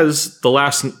 has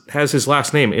his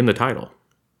last name in the title.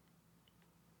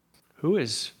 Who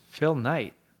is Phil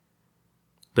Knight?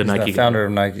 The He's Nike the founder guy.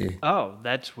 of Nike. Oh,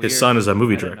 that's weird. His son is a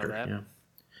movie I didn't know director. that. Yeah.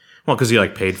 Well, because he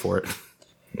like paid for it.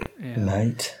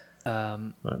 Knight.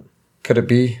 Um, Could it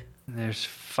be? there's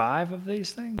 5 of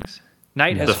these things.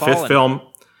 Night has The fallen.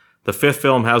 fifth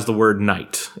film has the word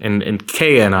night and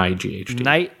KNIGHT.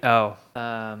 Night. Oh.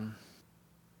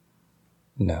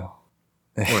 No.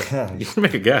 You can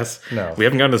make a guess. No. We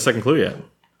haven't gotten to the second clue yet.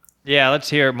 Yeah. Let's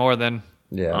hear it more than.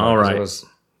 Yeah. All right.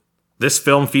 This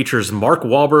film features Mark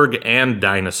Wahlberg and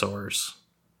dinosaurs.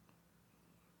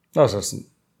 Oh, so it's,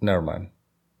 never mind.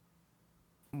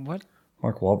 What?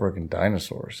 Mark Wahlberg and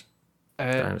dinosaurs.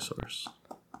 Dinosaurs.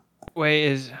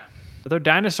 Wait, are there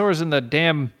dinosaurs in the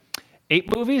damn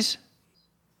ape movies?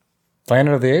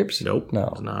 Planet of the Apes? Nope. No.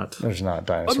 It's not. There's not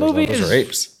dinosaurs. What movie Those is- are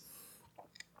apes.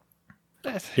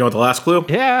 You want the last clue?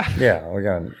 Yeah. Yeah, we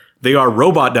got it. They are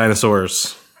robot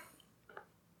dinosaurs.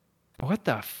 What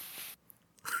the?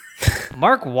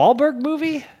 Mark Wahlberg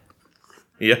movie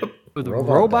Yep. with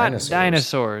Robot robot dinosaurs.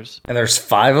 dinosaurs. And there's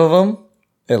 5 of them,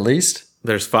 at least.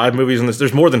 There's 5 movies in this.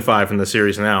 There's more than 5 in the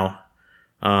series now.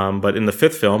 But in the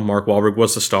 5th film, Mark Wahlberg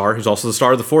was the star. He's also the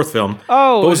star of the 4th film.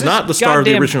 Oh, but was is not this the star of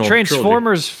the goddamn original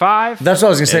Transformers 5. That's what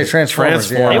I was going to say, Transformers.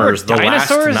 They were Transformers, The Last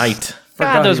dinosaurs? Night. God,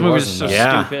 Forgot those he movies are was so in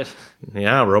that. stupid.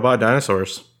 Yeah, robot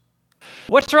dinosaurs.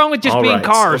 What's wrong with just All being right,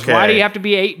 cars? Why do okay. you have to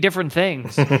be 8 different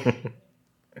things?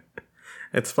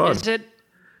 It's fun. Is it?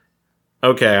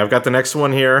 Okay, I've got the next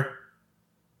one here.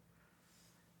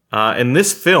 In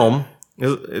this film,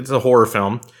 it's a horror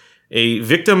film. A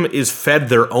victim is fed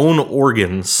their own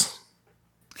organs.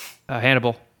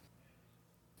 Hannibal.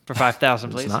 For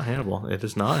 5,000, please. It's not Hannibal. It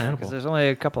is not Hannibal. There's only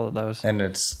a couple of those. And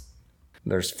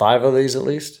there's 5 of these at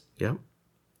least? Yep.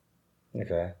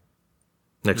 Okay.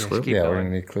 Next clue. keep Yeah, we're going.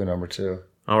 going to need clue number 2.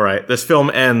 All right. This film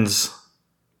ends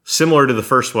similar to the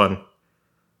first one,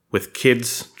 with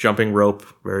kids jumping rope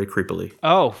very creepily.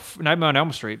 Oh, Nightmare on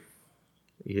Elm Street.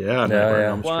 Yeah, Nightmare on yeah.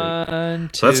 Elm Street. 1,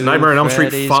 2. So that's Nightmare on Elm Street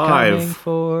Freddy's 5. coming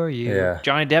for you. Yeah.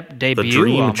 Johnny Depp debut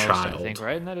Dream almost, Child. I think,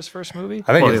 right? Isn't that his first movie?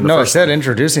 I think Well, in the it first said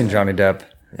introducing Johnny Depp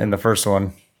in the first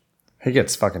one. He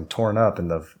gets fucking torn up in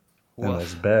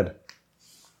his bed.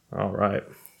 All right.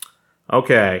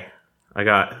 Okay. I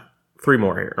got 3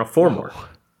 more here. No, 4 more.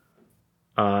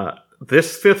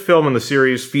 This 5th film in the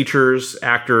series features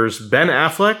actors Ben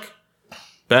Affleck,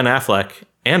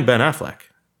 and Ben Affleck.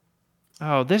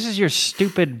 Oh, this is your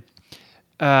stupid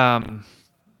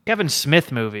Kevin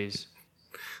Smith movies.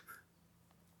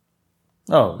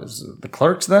 Oh, is it the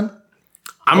Clerks then?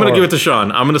 I'm going to give it to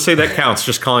Sean. I'm going to say that counts,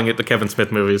 just calling it the Kevin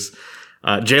Smith movies.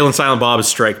 Jalen Silent Bob is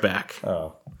Strike Back.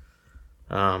 Oh.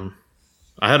 I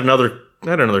had another.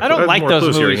 I don't like more those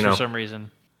clues movies here, for some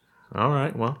reason. All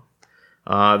right. Well,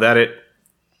 that it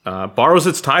borrows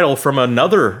its title from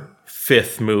another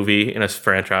 5th movie in a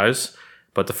franchise,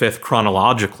 but the 5th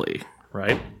chronologically,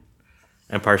 right?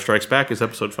 Empire Strikes Back is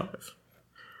episode 5.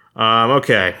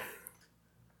 Okay.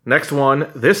 Next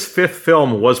one. This 5th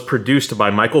film was produced by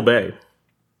Michael Bay.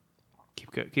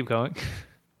 Keep going.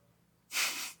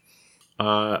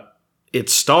 It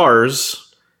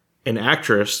stars an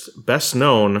actress best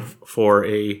known for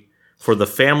the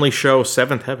family show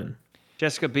Seventh Heaven.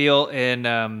 Jessica Biel in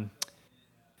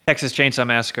Texas Chainsaw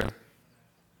Massacre.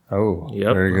 Oh,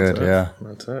 Yep, very good. that's it. Yeah.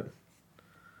 That's it.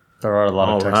 There are a lot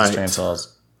of All Texas right.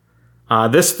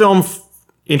 chainsaws. This film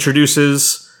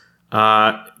introduces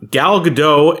Gal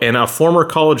Gadot and a former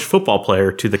college football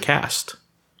player to the cast.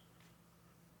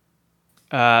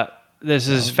 This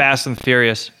is Fast and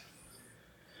Furious.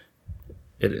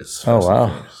 It is. Oh,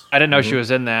 wow. I didn't know she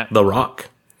was in that. The Rock.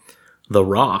 The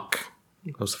Rock.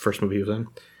 That was the first movie he was in.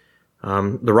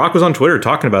 The Rock was on Twitter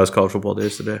talking about his college football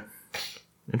days today.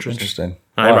 Interesting.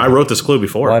 I wrote this clue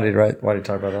before. Why did he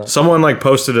talk about that? Someone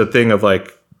posted a thing of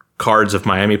cards of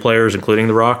Miami players, including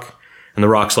The Rock. And The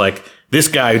Rock's like, this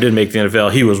guy who didn't make the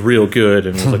NFL, he was real good.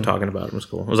 And was talking about him. It was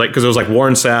cool. It was because it was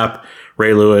Warren Sapp,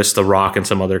 Ray Lewis, The Rock, and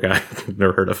some other guy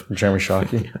never heard of. Jeremy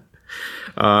Shockey.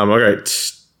 All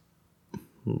right.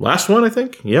 Last one, I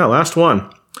think. Yeah, last one.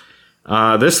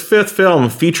 This 5th film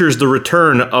features the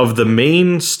return of the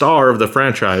main star of the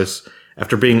franchise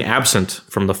after being absent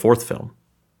from the 4th film.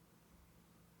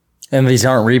 And these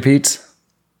aren't repeats?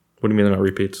 What do you mean they're not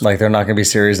repeats? They're not going to be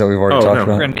series that we've already talked no.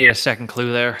 about? We're going to need a second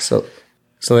clue there. So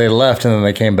they left and then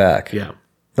they came back. Yeah.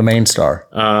 The main star.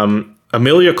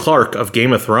 Emilia Clarke of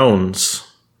Game of Thrones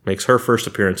makes her first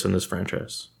appearance in this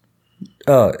franchise.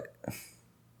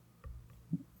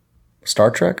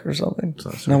 Star Trek or something?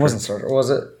 No, it wasn't Star Trek. Was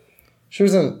it? She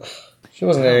wasn't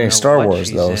in any Star what Wars,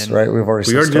 she's though, in. right? We've already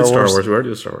We seen already Star did Star Wars. Wars. We already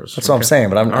did Star Wars. That's what I'm saying,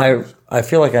 but I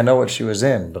feel like I know what she was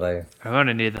in, but I I'm going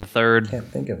to need the third. can't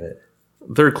think of it.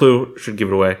 Third clue should give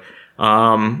it away.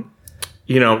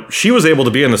 she was able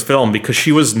to be in this film because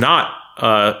she was not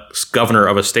governor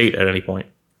of a state at any point.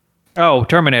 Oh,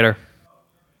 Terminator.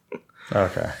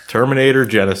 Okay. Terminator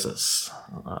Genesis.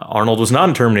 Arnold was not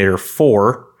in Terminator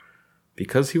 4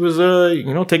 because he was,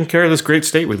 taking care of this great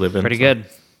state we live in. Pretty good.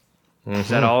 Is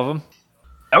that all of them?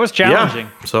 That was challenging.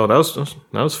 Yeah. So that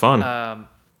was fun.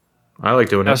 I like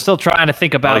doing it. I was still trying to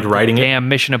think about like writing the damn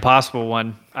Mission Impossible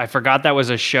one. I forgot that was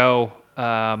a show.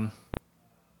 Yeah.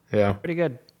 Pretty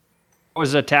good. What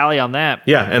was the tally on that?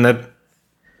 Yeah, and that.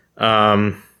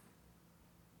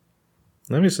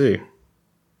 Let me see.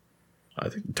 I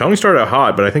think Tony started out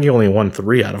hot, but I think he only won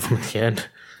 3 out of them at the end.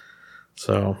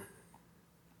 So.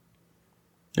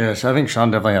 Yes, I think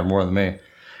Sean definitely had more than me.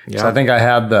 Yeah. So I think I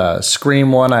had the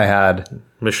Scream one. I had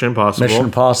Mission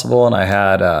Impossible, and I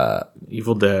had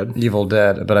Evil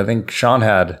Dead. But I think Sean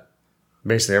had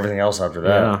basically everything else after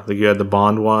that. Yeah, I think you had the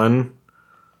Bond one,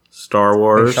 Star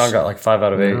Wars. Sean got like 5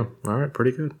 out of 8. Yeah. All right,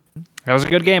 pretty good. That was a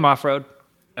good game, Off-Road.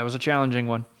 That was a challenging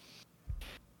one.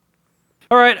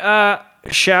 All right,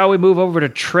 shall we move over to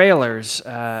trailers?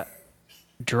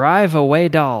 Drive Away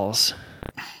Dolls.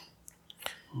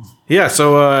 Yeah,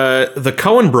 so the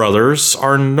Coen brothers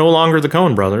are no longer the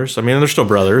Coen brothers. I mean, they're still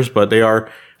brothers, but they are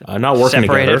not working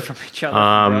Separated together. from each other,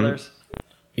 from brothers.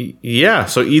 Yeah,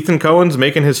 so Ethan Coen's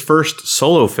making his first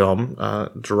solo film,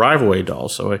 Drive Away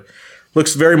Dolls. So it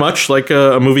looks very much like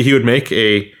a movie he would make,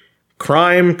 a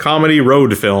crime comedy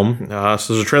road film.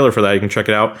 So there's a trailer for that. You can check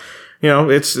it out.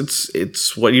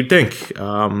 It's what you'd think.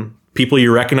 People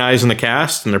you recognize in the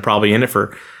cast, and they're probably in it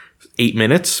for 8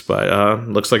 minutes, but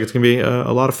looks like it's going to be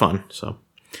a lot of fun. So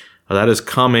that is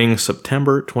coming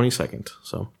September 22nd.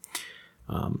 So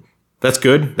that's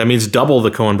good. That means double the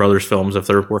Coen brothers films if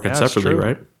they're working separately,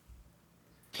 right?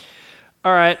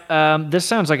 All right. This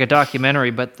sounds like a documentary,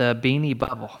 but the Beanie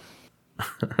Bubble.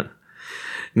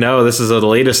 No, this is the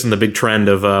latest in the big trend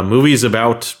of movies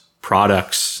about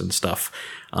products and stuff.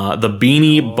 The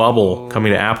Beanie Bubble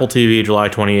coming to Apple TV July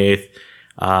 28th.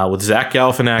 With Zach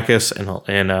Galifianakis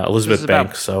and Elizabeth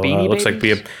Banks. So it looks like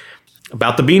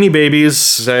about the Beanie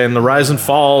Babies and the rise and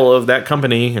fall of that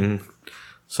company. And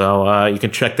so you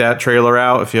can check that trailer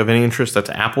out if you have any interest. That's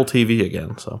Apple TV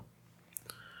again. So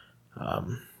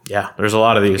there's a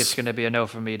lot of these. It's going to be a no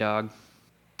for me, dog.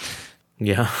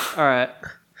 Yeah. All right.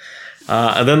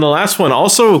 And then the last one,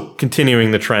 also continuing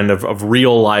the trend of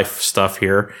real life stuff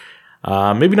here.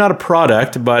 Maybe not a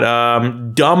product, but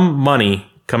Dumb Money.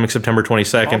 Coming September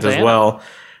 22nd as well.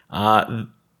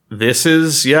 This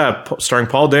is, starring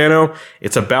Paul Dano.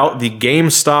 It's about the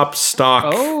GameStop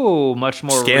stock much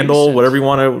more scandal, recent. whatever you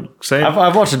want to say.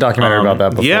 I've watched a documentary about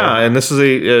that before. Yeah, and this is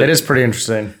it is pretty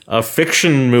interesting. A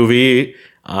fiction movie,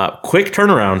 quick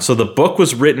turnaround. So the book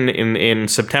was written in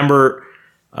September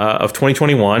of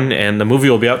 2021, and the movie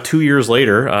will be out 2 years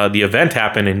later. The event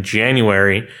happened in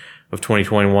January of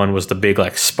 2021 was the big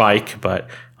spike, but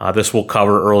this will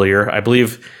cover earlier. I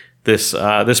believe this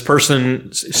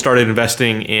person started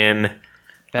investing in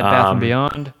Bed Bath &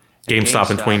 Beyond, GameStop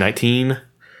in 2019.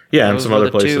 Yeah, and some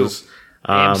other places.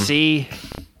 AMC.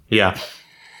 Yeah.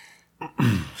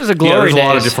 This is a glory there's days. a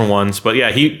lot of different ones, but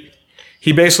yeah,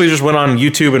 he basically just went on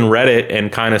YouTube and Reddit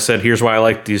and kind of said, "Here's why I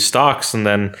like these stocks," and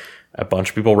then a bunch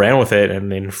of people ran with it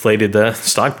and they inflated the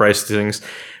stock price things,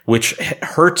 which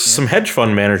hurts some hedge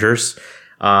fund managers.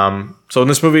 So in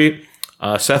this movie,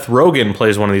 Seth Rogen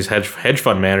plays one of these hedge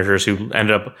fund managers who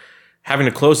ended up having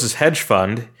to close his hedge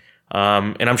fund.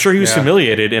 And I'm sure he was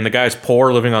humiliated, and the guy's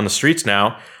poor, living on the streets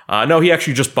now. No, he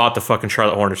actually just bought the fucking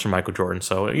Charlotte Hornets from Michael Jordan.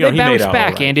 So he bounce made out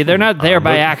back, all right. Andy. They're not there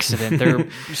by accident. They're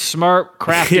smart,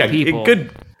 crafty people.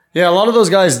 Good. Yeah, a lot of those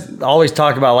guys always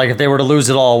talk about if they were to lose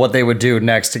it all, what they would do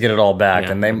next to get it all back,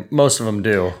 and most of them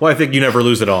do. Well, I think you never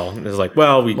lose it all. It's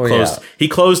closed. He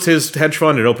closed his hedge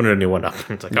fund and opened a new one up.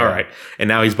 It's all right, and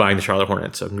now he's buying the Charlotte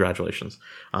Hornets. So congratulations.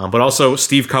 But also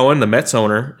Steve Cohen, the Mets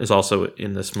owner, is also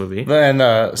in this movie.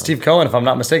 And Steve Cohen, if I'm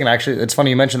not mistaken, actually, it's funny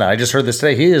you mentioned that. I just heard this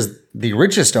today. He is the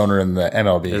richest owner in the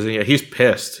MLB. Yeah, he's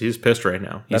pissed. He's pissed right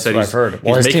now. That's what I've heard.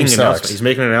 Well, his team sucks. He's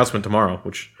making an announcement tomorrow,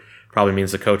 which probably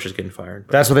means the coach is getting fired.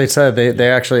 That's what they said.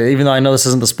 They actually, even though I know this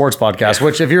isn't the sports podcast,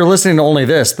 which if you're listening to only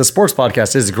this, the sports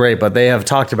podcast is great, but they have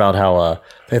talked about how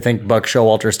they think Buck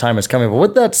Showalter's time is coming. But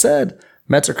with that said,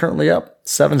 Mets are currently up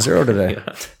 7-0 today.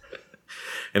 Yeah.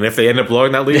 And if they end up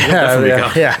blowing that lead, he'll definitely be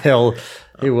gone. Yeah,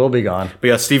 he will be gone. But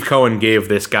yeah, Steve Cohen gave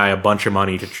this guy a bunch of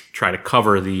money to try to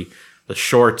cover the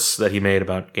shorts that he made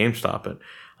about GameStop. But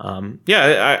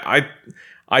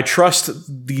I trust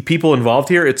the people involved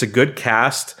here. It's a good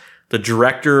cast. The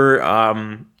director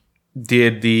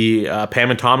did the Pam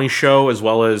and Tommy show as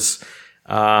well as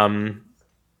the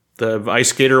ice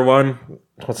skater one.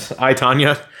 What's I,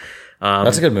 Tanya?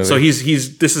 That's a good movie. So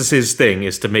this is his thing,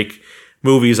 is to make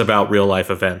movies about real life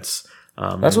events.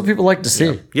 That's what people like to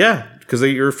see. Yeah, because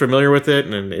you're familiar with it,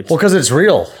 and it's Because it's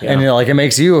real, and like it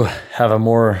makes you have a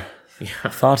more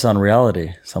thoughts on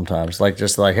reality sometimes. Like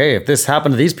just like, hey, if this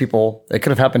happened to these people, it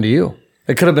could have happened to you.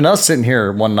 It could have been us sitting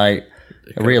here one night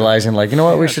realizing, like, you know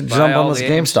what, we should jump on this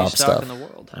GameStop stuff. In the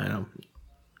world. I know.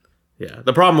 Yeah,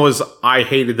 the problem was I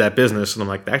hated that business, and I'm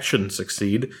like, that shouldn't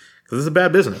succeed because it's a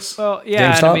bad business. Well, yeah,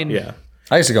 and GameStop? I mean, Yeah,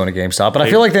 I used to go into GameStop, but I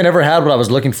feel like they never had what I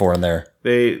was looking for in there.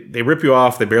 they rip you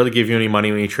off. They barely give you any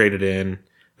money when you trade it in.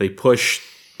 They push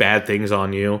bad things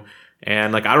on you,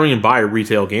 and like I don't even buy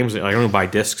retail games. I don't even buy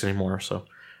discs anymore. So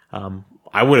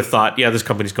I would have thought, yeah, this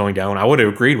company's going down. I would have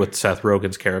agreed with Seth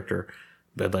Rogen's character.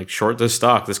 But like, short this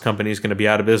stock. This company is going to be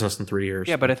out of business in 3 years.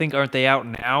 yeah, but I think aren't they out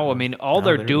now? I mean, all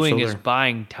they're doing is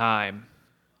buying time.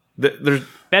 There's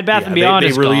Bed Bath and Beyond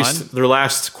is released gone. their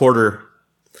last quarter.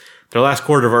 Their last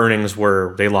quarter of earnings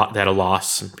were they had a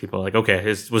loss, and people are like, okay,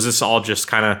 was this all just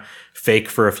kind of fake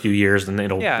for a few years, and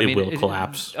it will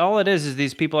collapse? All it is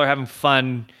these people are having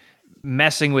fun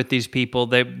messing with these people.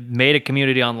 They made a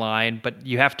community online, but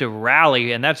you have to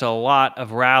rally, and that's a lot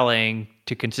of rallying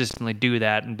to consistently do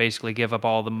that and basically give up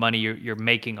all the money you're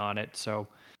making on it. So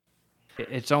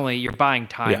it's only you're buying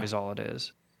time is all it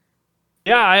is.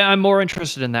 Yeah, I'm more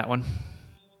interested in that one.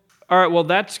 All right, well,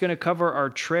 that's going to cover our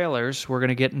trailers. We're going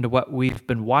to get into what we've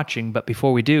been watching, but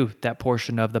before we do, that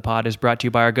portion of the pod is brought to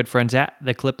you by our good friends at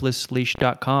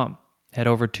thecliplessleash.com. Head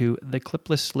over to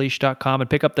thecliplessleash.com and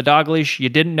pick up the dog leash you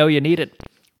didn't know you needed.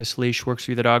 This leash works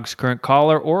through the dog's current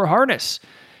collar or harness.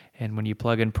 And when you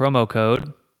plug in promo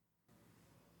code,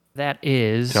 that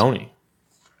is Tony.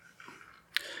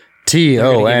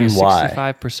 TONY.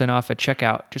 65% off at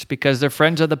checkout just because they're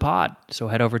friends of the pod. So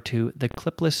head over to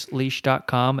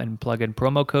thecliplessleash.com and plug in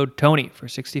promo code Tony for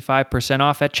 65%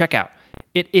 off at checkout.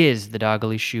 It is the dog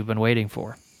leash you've been waiting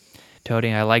for.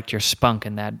 Tony, I liked your spunk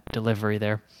in that delivery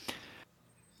there.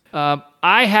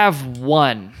 I have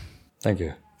one. Thank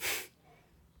you.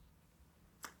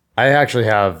 I actually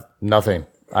have nothing.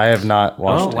 I have not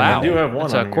watched. Oh, wow. I do have one.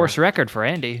 That's a course record for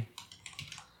Andy.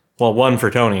 Well, one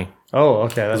for Tony. Oh,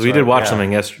 okay. That's We did watch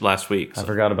something last week. So I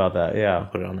forgot about that. Yeah.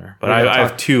 put it on there. But I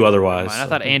have two otherwise. I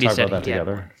thought Andy Talk said about that he had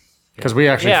together. Because we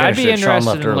actually Yeah, I'd finished be it. Sean interested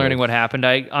left in early. learning what happened.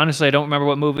 I honestly don't remember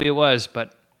what movie it was,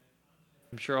 but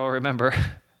I'm sure I'll remember.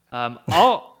 So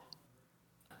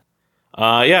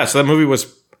that movie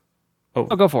was... I'll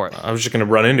go for it. I was just going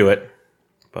to run into it.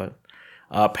 But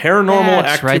Paranormal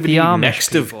That's right, Activity the Amish Next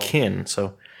people. of Kin.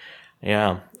 So,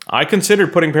 yeah. I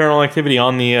considered putting Paranormal Activity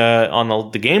on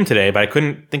the game today, but I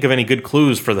couldn't think of any good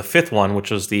clues for the fifth one,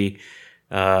 which was the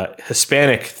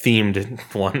Hispanic-themed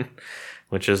one,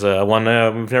 which is one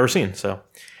we've never seen. So,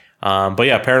 but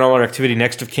yeah, Paranormal Activity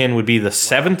Next of Kin would be the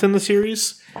seventh in the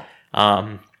series.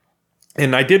 And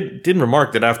I did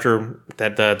remark that after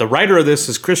that, the writer of this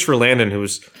is Christopher Landon, who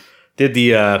did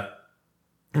the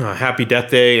Happy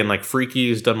Death Day and like Freaky.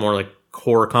 He's done more like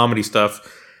horror comedy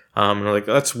stuff. And we're like,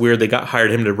 that's weird. They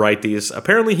hired him to write these.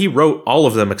 Apparently, he wrote all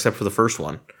of them except for the first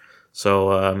one.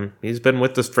 So he's been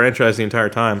with this franchise the entire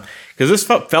time. Because this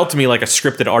felt to me like a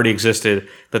script that already existed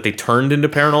that they turned into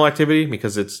Paranormal Activity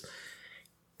because it's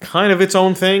kind of its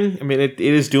own thing. I mean, it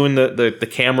is doing the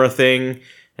camera thing,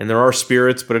 and there are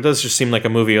spirits, but it does just seem like a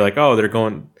movie. Like, oh,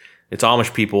 it's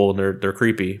Amish people and they're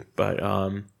creepy. But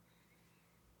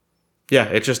yeah,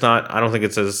 it's just not. I don't think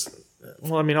it's as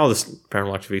well. I mean, all this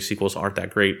Paranormal Activity sequels aren't that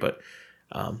great, but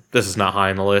this is not high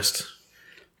on the list.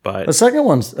 But The second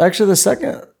one's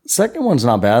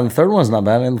not bad. And the third one's not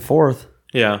bad. And the fourth.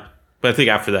 yeah, but I think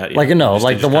after that, Like, no, just-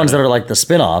 like they the just ones that kinda- are like the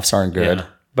spin-offs aren't good. Yeah.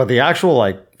 But the actual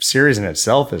like series in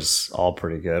itself is all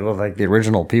pretty good with like the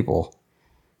original people.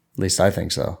 At least I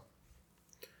think so.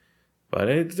 But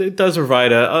it does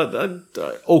provide a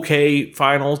okay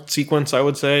final sequence, I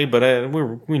would say. But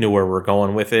we knew where we're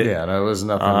going with it. Yeah, no, it was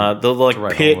nothing. The to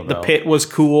write pit, home the about. pit was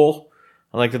cool.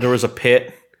 I like that there was a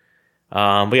pit.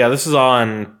 But yeah, this is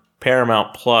on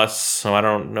Paramount Plus, so I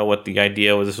don't know what the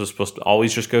idea was. This was supposed to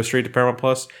always just go straight to Paramount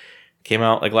Plus. Came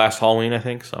out like last Halloween, I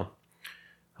think. So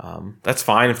that's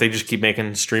fine if they just keep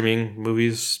making streaming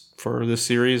movies for this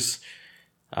series.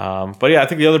 But yeah, I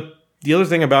think the other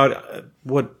thing about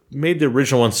what made the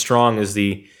original one strong is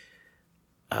the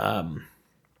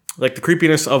like the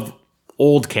creepiness of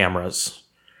old cameras.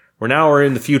 We're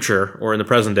in the future or in the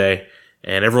present day,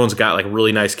 and everyone's got like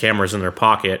really nice cameras in their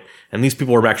pocket. And these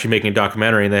people were actually making a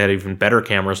documentary, and they had even better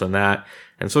cameras than that.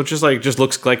 And so it just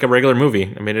looks like a regular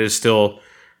movie. I mean, it is still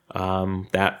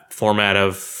that format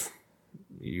of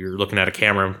you're looking at a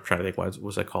camera. I'm trying to think what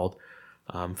was that called,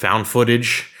 found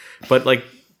footage, but like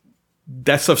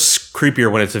that stuff's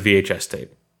creepier when it's a VHS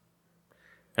tape.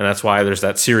 And that's why there's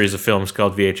that series of films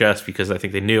called VHS, because I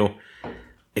think they knew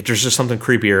there's just something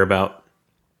creepier about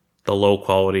the low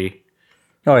quality.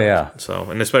 Oh, yeah. So,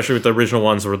 and especially with the original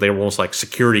ones where they were almost like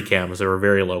security cams, they were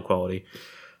very low quality.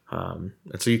 And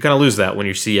so you kind of lose that when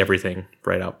you see everything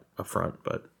right up front.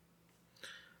 But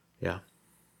yeah.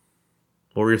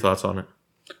 What were your thoughts on it?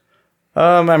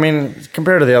 I mean,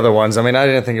 compared to the other ones, I mean, I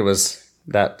didn't think it was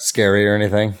that scary or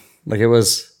anything. Like, it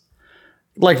was,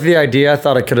 like, the idea, I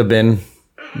thought it could have been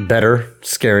better,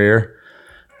 scarier.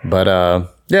 But,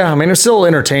 yeah, I mean, it's still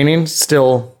entertaining,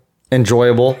 still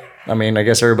enjoyable. I mean, I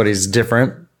guess everybody's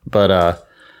different. But,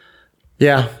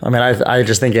 yeah, I mean, I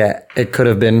just think it could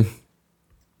have been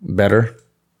better.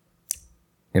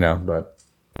 But...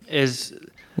 Is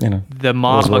the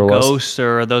mom a ghost,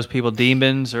 or are those people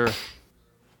demons, or...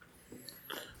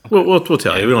 We'll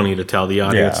tell you. We don't need to tell the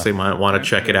audience. Yeah. They might want to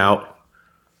check it out.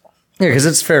 Yeah, because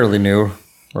it's fairly new,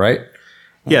 right?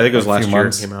 Yeah, I think it was last year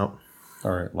it came out.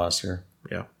 All right, last year.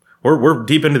 Yeah. We're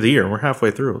deep into the year. We're halfway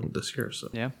through this year. So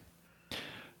yeah.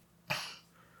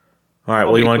 All right,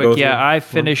 well, you want to go through? Yeah, I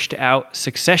finished out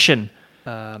Succession.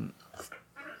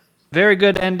 Very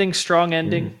good ending, strong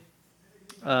ending.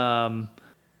 Wasn't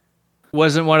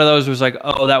one of those was like,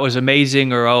 oh, that was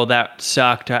amazing, or oh, that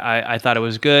sucked. I thought it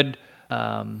was good.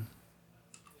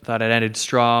 Thought it ended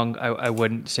strong. I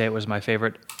wouldn't say it was my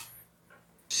favorite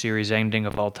series ending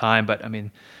of all time, but I mean,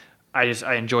 I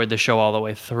enjoyed the show all the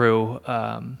way through.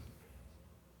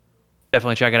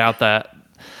 Definitely check it out.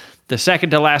 The second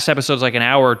to last episode is like an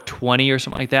hour 20 or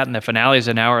something like that, and the finale is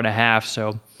an hour and a half.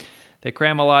 So they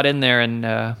cram a lot in there, and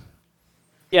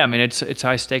yeah, I mean it's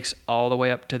high stakes all the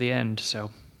way up to the end.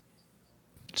 So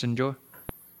let's enjoy.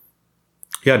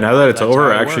 Yeah, now that it's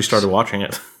over, I actually started watching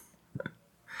it.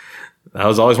 That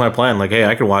was always my plan. Like, hey,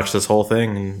 I could watch this whole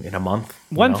thing in a month.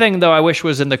 One thing, though, I wish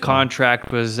was in the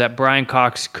contract was that Brian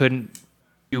Cox couldn't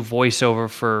do voiceover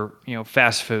for,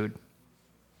 fast food.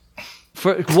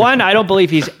 For one, I don't believe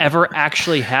he's ever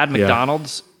actually had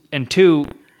McDonald's. Yeah. And two,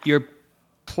 you're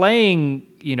playing,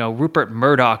 Rupert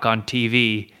Murdoch on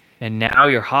TV, and now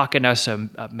you're hawking us a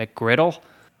McGriddle.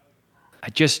 I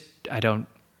don't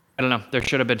know. There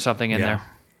should have been something in there.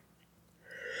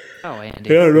 Oh, Andy.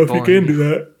 Yeah, I don't know if you can do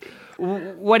that.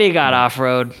 What do you got,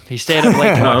 Off-Road? He stayed up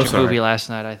late to watch a movie last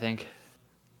night, I think.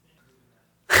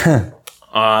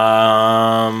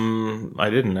 I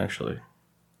didn't, actually.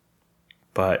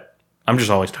 But I'm just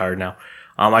always tired now.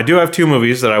 I do have two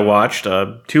movies that I watched.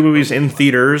 Two movies in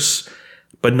theaters,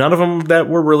 but none of them that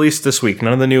were released this week.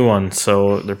 None of the new ones.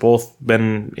 So they're both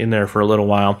been in there for a little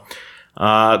while.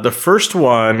 The first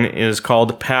one is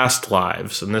called Past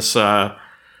Lives. And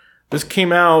this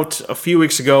came out a few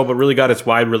weeks ago, but really got its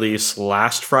wide release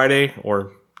last Friday,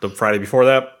 or the Friday before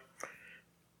that.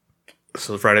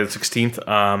 So Friday the 16th.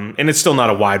 And it's still not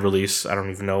a wide release. I don't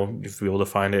even know if you'll be able to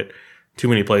find it too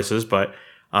many places. But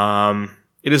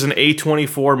it is an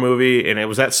A24 movie, and it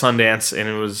was at Sundance, and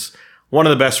it was one of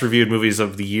the best reviewed movies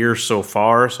of the year so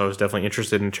far. So I was definitely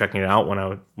interested in checking it out when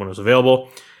it was available.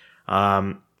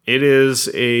 It is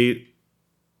a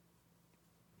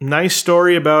nice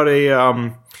story about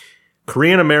a...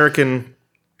 Korean-American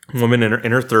woman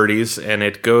in her 30s, and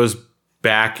it goes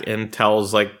back and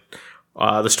tells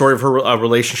the story of her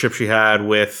relationship she had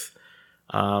with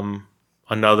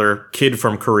another kid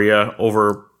from Korea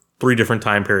over 3 different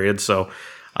time periods. So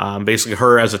basically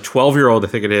her as a 12-year-old, I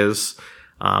think it is,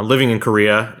 living in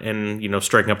Korea and,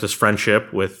 striking up this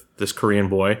friendship with this Korean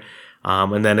boy.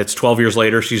 And then it's 12 years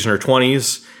later, she's in her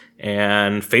 20s,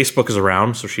 and Facebook is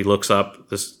around, so she looks up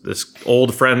this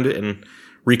old friend and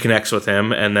reconnects with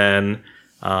him, and then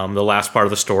the last part of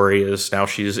the story is now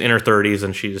she's in her 30s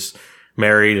and she's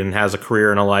married and has a career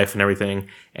and a life and everything,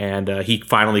 and he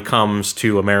finally comes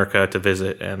to America to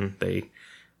visit, and they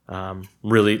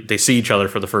see each other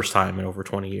for the first time in over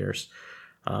 20 years.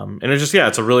 And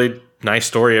it's a really nice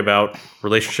story about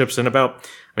relationships and about,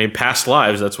 past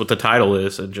lives. That's what the title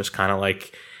is, and just kind of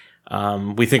like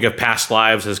we think of past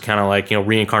lives as kind of like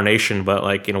reincarnation, but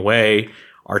like in a way,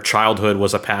 our childhood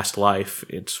was a past life.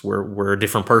 We're a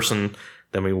different person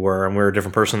than we were, and we're a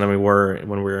different person than we were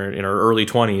when we were in our early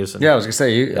 20s. Yeah, I was gonna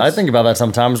say, I think about that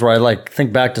sometimes, where I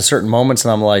think back to certain moments,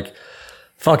 and I'm like,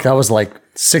 fuck, that was like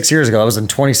 6 years ago. That was in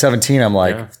 2017. I'm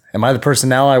like, am I the person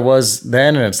now I was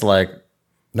then? And it's like,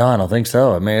 no, I don't think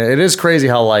so. It is crazy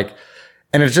how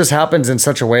and it just happens in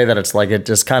such a way that it's like it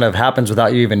just kind of happens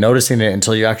without you even noticing it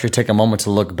until you actually take a moment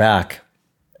to look back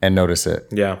and notice it.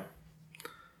 Yeah.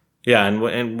 Yeah,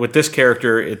 and with this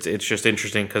character, it's just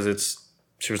interesting because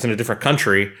she was in a different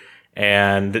country,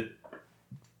 and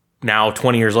now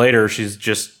 20 years later, she's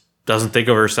just doesn't think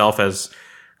of herself as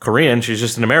Korean. She's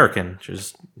just an American.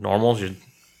 She's normal. She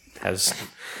has,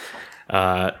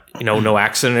 no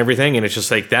accent and everything. And it's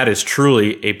just like, that is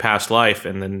truly a past life.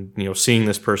 And then, seeing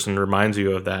this person reminds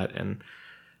you of that. And,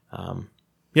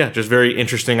 just very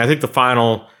interesting. I think the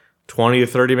final 20 to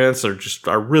 30 minutes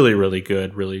are really, really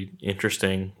good, really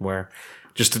interesting, where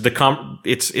just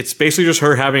it's basically just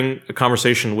her having a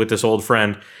conversation with this old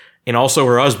friend and also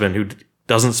her husband who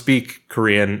doesn't speak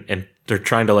Korean, and they're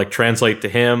trying to like translate to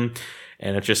him.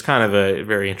 And it's just kind of a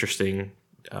very interesting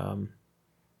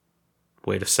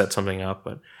way to set something up.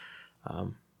 But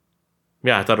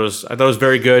I thought it was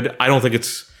very good. I don't think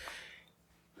it's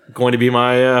going to be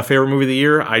my favorite movie of the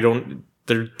year.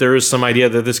 There is some idea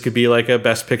that this could be like a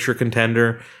Best Picture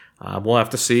contender. We'll have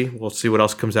to see. We'll see what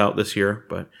else comes out this year.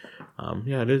 But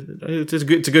it's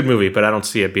a good movie. But I don't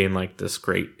see it being like this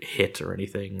great hit or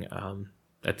anything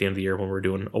at the end of the year when we're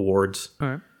doing awards. All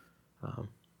right.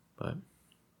 But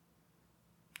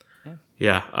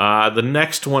the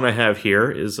next one I have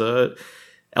here is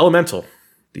Elemental,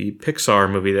 the Pixar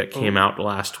movie that came out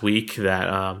last week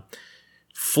that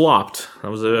flopped.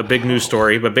 That was a big news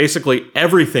story, but basically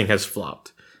everything has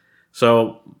flopped.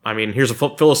 So, I mean, here's a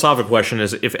philosophical question: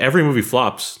 is if every movie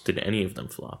flops, did any of them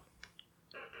flop?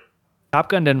 Top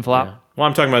Gun didn't flop. Yeah. Well,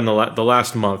 I'm talking about in the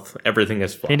last month, everything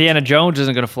has flopped. Indiana Jones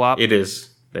isn't going to flop. It is.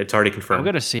 It's already confirmed. I'm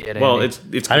going to see it. Well, Andy. it's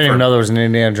confirmed. I didn't even know there was an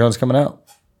Indiana Jones coming out.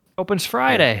 Opens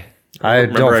Friday. I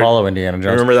don't follow Indiana Jones.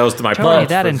 I remember that was my Tony,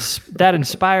 plan. that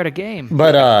inspired a game.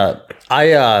 But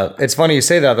it's funny you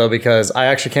say that though, because I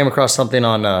actually came across something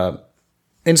on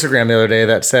Instagram the other day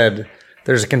that said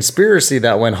there's a conspiracy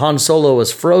that when Han Solo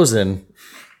was frozen,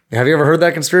 have you ever heard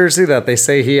that conspiracy that they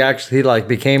say he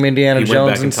became Indiana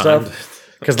Jones and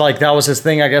stuff? Because like that was his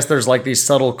thing. I guess there's like these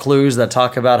subtle clues that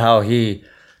talk about how he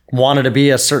wanted to be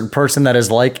a certain person that is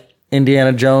like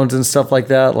Indiana Jones and stuff like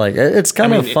that. Like it's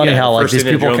kind of funny how like these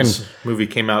people Jones movie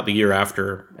came out the year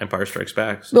after Empire Strikes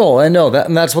Back. So. No, I know that,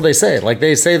 and that's what they say. Like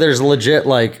they say there's a legit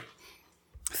like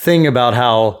thing about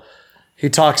how he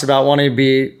talks about wanting to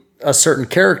be a certain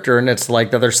character, and it's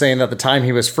like that they're saying that the time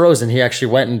he was frozen, he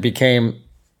actually went and became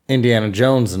Indiana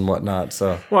Jones and whatnot.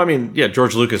 So well, I mean,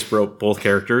 George Lucas wrote both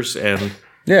characters, and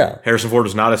Harrison Ford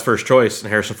was not his first choice, and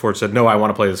Harrison Ford said, "No, I want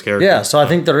to play this character." Yeah, so I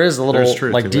think there is a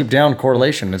little like deep down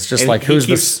correlation. It's just like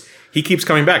he keeps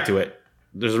coming back to it.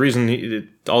 There's a reason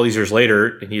all these years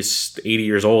later, and he's 80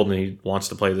 years old, and he wants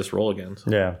to play this role again.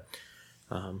 So. Yeah.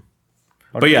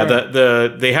 But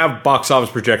they have box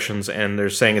office projections, and they're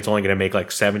saying it's only going to make like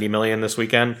 $70 million this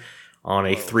weekend on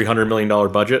a $300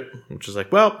 million budget, which is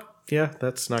like, well, yeah,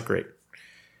 that's not great.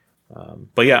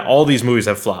 But yeah, all these movies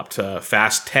have flopped.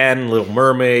 Fast 10, Little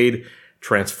Mermaid,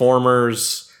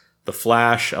 Transformers, The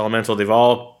Flash, Elemental, they've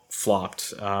all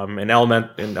flopped. And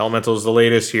Elemental is the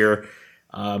latest here.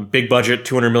 Big budget,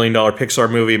 $200 million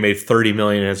Pixar movie, made $30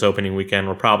 million in its opening weekend.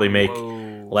 Will probably make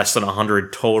less than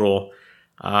 100 total.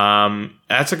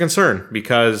 That's a concern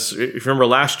because if you remember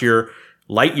last year,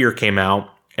 Lightyear came out,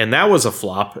 and that was a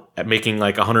flop at making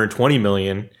like 120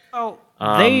 million. Oh,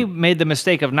 they made the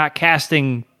mistake of not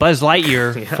casting Buzz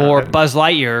Lightyear for Buzz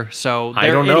Lightyear, so I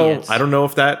don't know. I don't know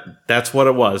if that's what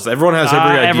it was. Everyone has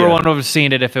every idea. Everyone would have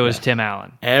seen it if it was Tim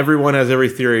Allen. Everyone has every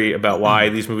theory about why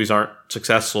these movies aren't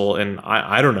successful, and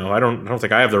I don't know. I don't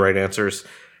think I have the right answers.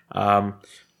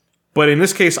 But in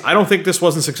this case, I don't think this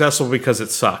wasn't successful because it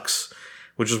sucks,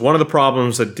 which is one of the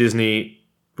problems that Disney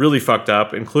really fucked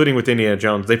up, including with Indiana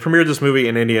Jones. They premiered this movie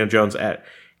and Indiana Jones at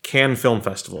Cannes Film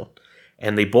Festival,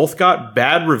 and they both got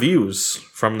bad reviews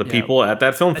from the people at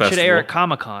that film festival. Should air at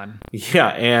Comic-Con. Yeah,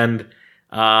 and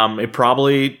it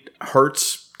probably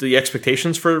hurts the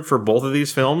expectations for both of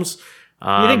these films.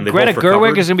 You think Greta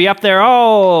Gerwig is going to be up there?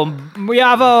 Oh,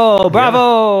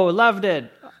 bravo, loved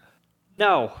it.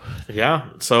 No. Yeah,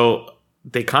 so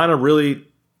they kind of really...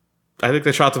 I think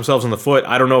they shot themselves in the foot.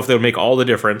 I don't know if they would make all the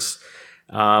difference.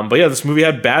 But yeah, this movie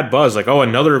had bad buzz. Like, oh,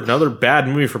 another bad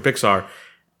movie for Pixar.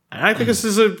 And I think this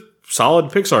is a solid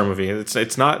Pixar movie.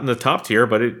 It's not in the top tier,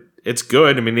 but it's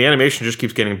good. I mean, the animation just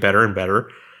keeps getting better and better.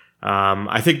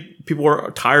 I think people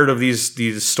are tired of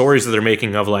these stories that they're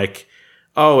making of like,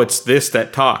 oh, it's this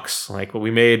that talks. Like, well,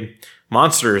 we made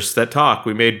monsters that talk.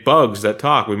 We made bugs that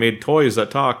talk. We made toys that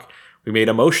talk. We made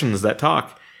emotions that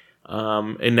talk.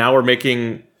 And now we're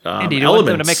making... Andy, do you want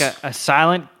them to make a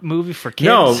silent movie for kids?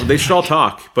 No, they should all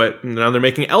talk, but now they're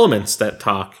making elements that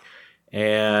talk.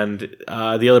 And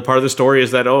the other part of the story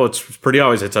is that, it's pretty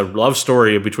obvious. It's a love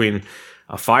story between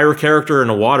a fire character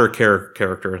and a water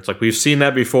character. It's like we've seen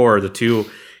that before, the two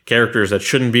characters that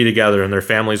shouldn't be together and their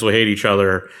families will hate each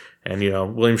other. And,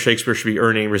 William Shakespeare should be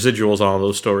earning residuals on all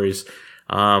those stories.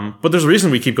 But there's a reason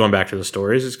we keep going back to the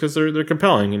stories. It's because they're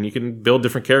compelling, and you can build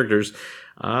different characters.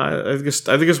 I think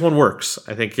this one works.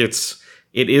 I think it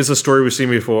is a story we've seen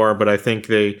before, but I think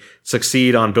they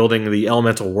succeed on building the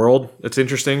elemental world. It's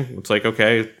interesting. It's like,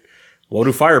 okay, what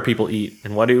do fire people eat,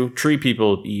 and what do tree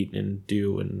people eat and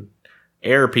do, and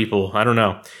air people? I don't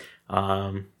know.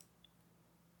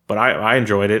 But I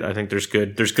enjoyed it. I think there's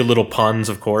good little puns,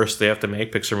 of course, they have to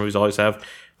make. Pixar movies always have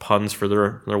puns for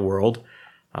their world.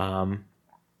 And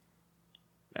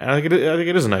I think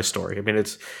it is a nice story. I mean,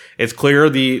 it's clear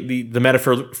the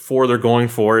metaphor they're going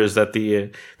for is that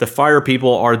the fire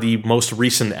people are the most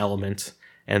recent element,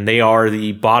 and they are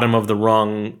the bottom of the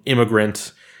rung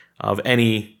immigrant of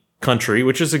any country,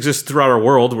 which exists throughout our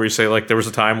world, where you say, like, there was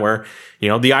a time where,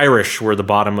 the Irish were the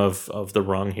bottom of the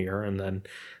rung here, and then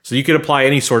so you could apply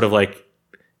any sort of like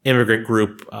immigrant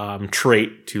group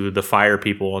trait to the fire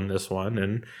people in this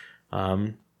one,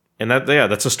 and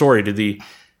that's a story. To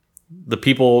the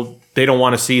people, they don't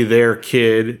want to see their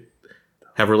kid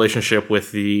have a relationship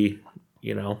with the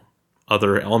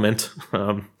other element,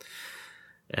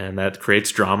 and that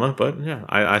creates drama. But yeah,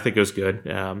 I think it was good.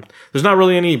 There's not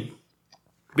really any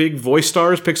big voice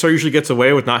stars. Pixar usually gets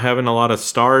away with not having a lot of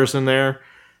stars in there.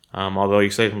 Although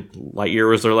you say Lightyear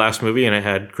was their last movie and it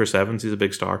had Chris Evans, he's a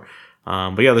big star.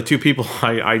 But yeah, the two people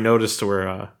I noticed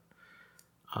were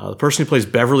the person who plays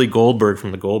Beverly Goldberg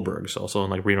from the Goldbergs, also in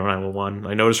like Reno 911.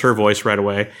 I noticed her voice right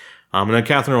away. And then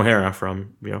Catherine O'Hara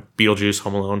from Beetlejuice,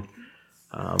 Home Alone.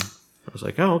 I was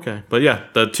like, oh, okay. But yeah,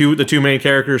 the two main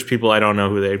characters, people I don't know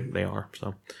who they are.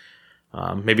 So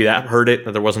maybe that hurt it,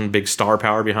 that there wasn't big star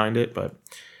power behind it. But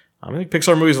I think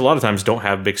Pixar movies a lot of times don't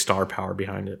have big star power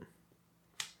behind it.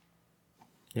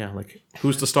 Yeah, like,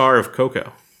 who's the star of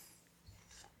Coco?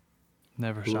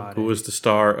 Never saw it. Who was the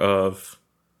star of...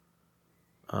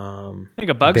 I think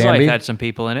A Bug's Bambi? Life had some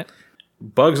people in it.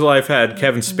 Bug's Life had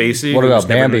Kevin Spacey. What who about was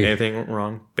never Bambi? done anything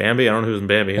wrong. Bambi? I don't know who's in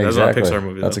Bambi. Exactly. That's not a Pixar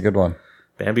movie, though. That's a good one.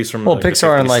 Bambi's from... Well, like, the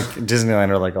Pixar and 50s. like Disneyland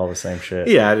are like all the same shit.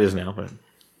 Yeah, it is now. But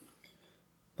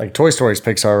Like Toy Story's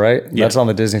Pixar, right? Yeah. That's on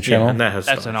the Disney Channel. yeah, and that has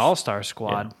That's stars. an all-star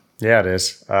squad. Yeah, it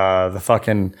is. The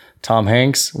fucking Tom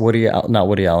Hanks, not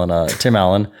Woody Allen, Tim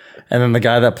Allen, and then the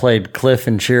guy that played Cliff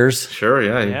in Cheers. Sure,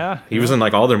 yeah. Yeah, He was in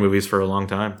like all their movies for a long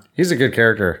time. He's a good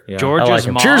character. Yeah. I George's like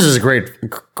him. mom. Cheers is a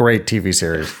great TV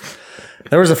series.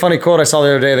 There was a funny quote I saw the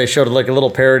other day. They showed like a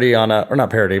little parody on or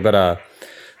not parody, but a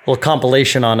little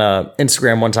compilation on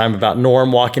Instagram one time about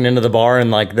Norm walking into the bar and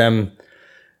like them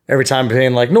every time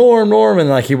being like Norm, and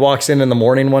like he walks in the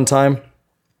morning one time.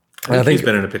 I think he's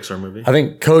been in a Pixar movie. I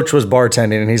think Coach was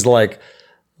bartending and he's like,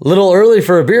 little early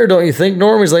for a beer, don't you think,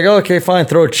 Norm? He's like, oh, okay, fine,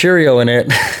 throw a Cheerio in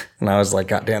it. And I was like,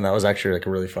 God damn, that was actually like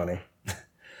really funny.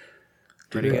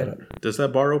 Does that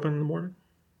bar open in the morning?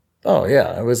 Oh,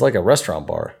 yeah, it was like a restaurant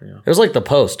bar. Yeah. It was like The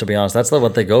Post, to be honest. That's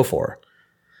what they go for.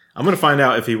 I'm going to find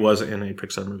out if he was in a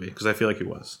Pixar movie, because I feel like he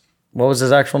was. What was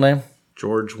his actual name?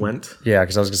 George Wendt. Yeah,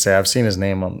 because I was going to say, I've seen his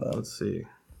name on the... Let's see.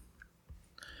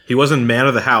 He was in Man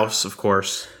of the House, of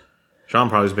course. Sean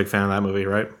probably is a big fan of that movie,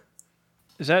 right?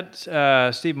 Is that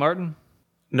Steve Martin?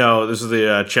 No, this is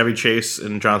the Chevy Chase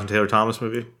and Jonathan Taylor Thomas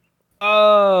movie.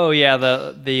 Oh, yeah,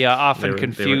 the often They were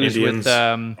confused with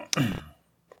the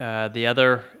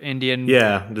other Indian.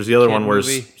 Yeah, there's the other Kid one where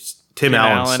movie. Tim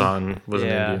Allen's Allen. son was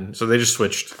Yeah. an Indian. So they just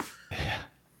switched.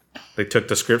 They took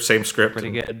the same script.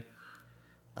 Pretty and-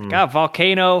 good. Got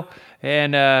Volcano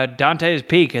and Dante's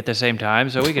Peak at the same time,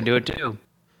 so we can do it too.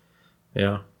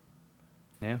 Yeah.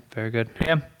 Yeah, very good.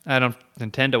 Yeah, I don't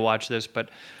intend to watch this, but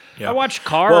Yeah. I watched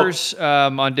Cars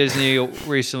on Disney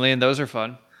recently, and those are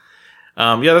fun.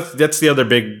 Yeah, that's the other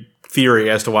big theory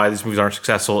as to why these movies aren't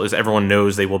successful is everyone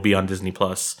knows they will be on Disney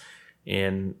Plus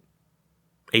in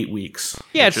 8 weeks.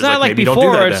 Yeah, which it's is not like maybe don't do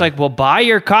before. that It's then. like, well, buy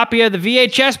your copy of the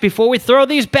VHS before we throw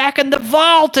these back in the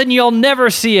vault, and you'll never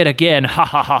see it again. Ha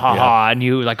ha ha ha ha! And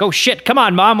you like, oh shit, come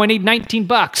on, Mom, we need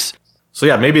 $19. So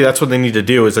yeah, maybe that's what they need to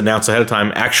do is announce ahead of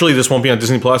time. Actually, this won't be on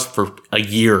Disney Plus for a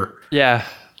year. Yeah,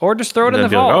 or just throw it in And the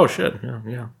then be like, vault. oh shit,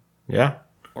 yeah.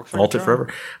 Vault it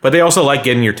forever. But they also like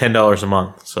getting your $10 a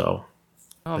month, so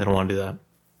they don't want to do that.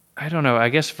 I don't know. I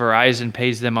guess Verizon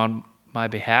pays them on my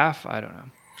behalf. I don't know.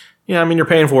 Yeah, I mean you're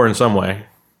paying for it in some way.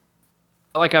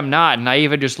 Like I'm not, and I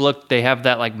even just looked. They have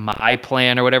that like my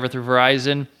plan or whatever through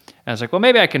Verizon, and I was like, well,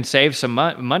 maybe I can save some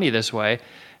money this way.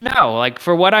 No, like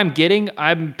for what I'm getting,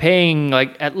 I'm paying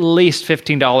like at least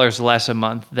 $15 less a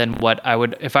month than what I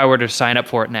would if I were to sign up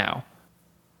for it now.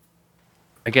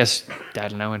 I guess I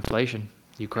don't know, inflation,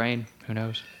 Ukraine, who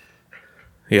knows?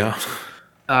 Yeah.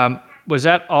 Was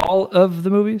that all of the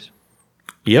movies?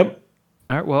 Yep.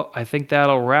 All right, well, I think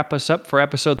that'll wrap us up for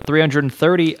episode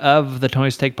 330 of the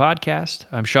Tony's Take podcast.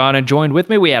 I'm Sean, and joined with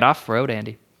me, we had Off-Road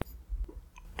Andy.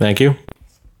 Thank you.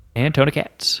 And Tony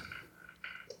Katz.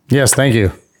 Yes, thank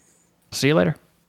you. See you later.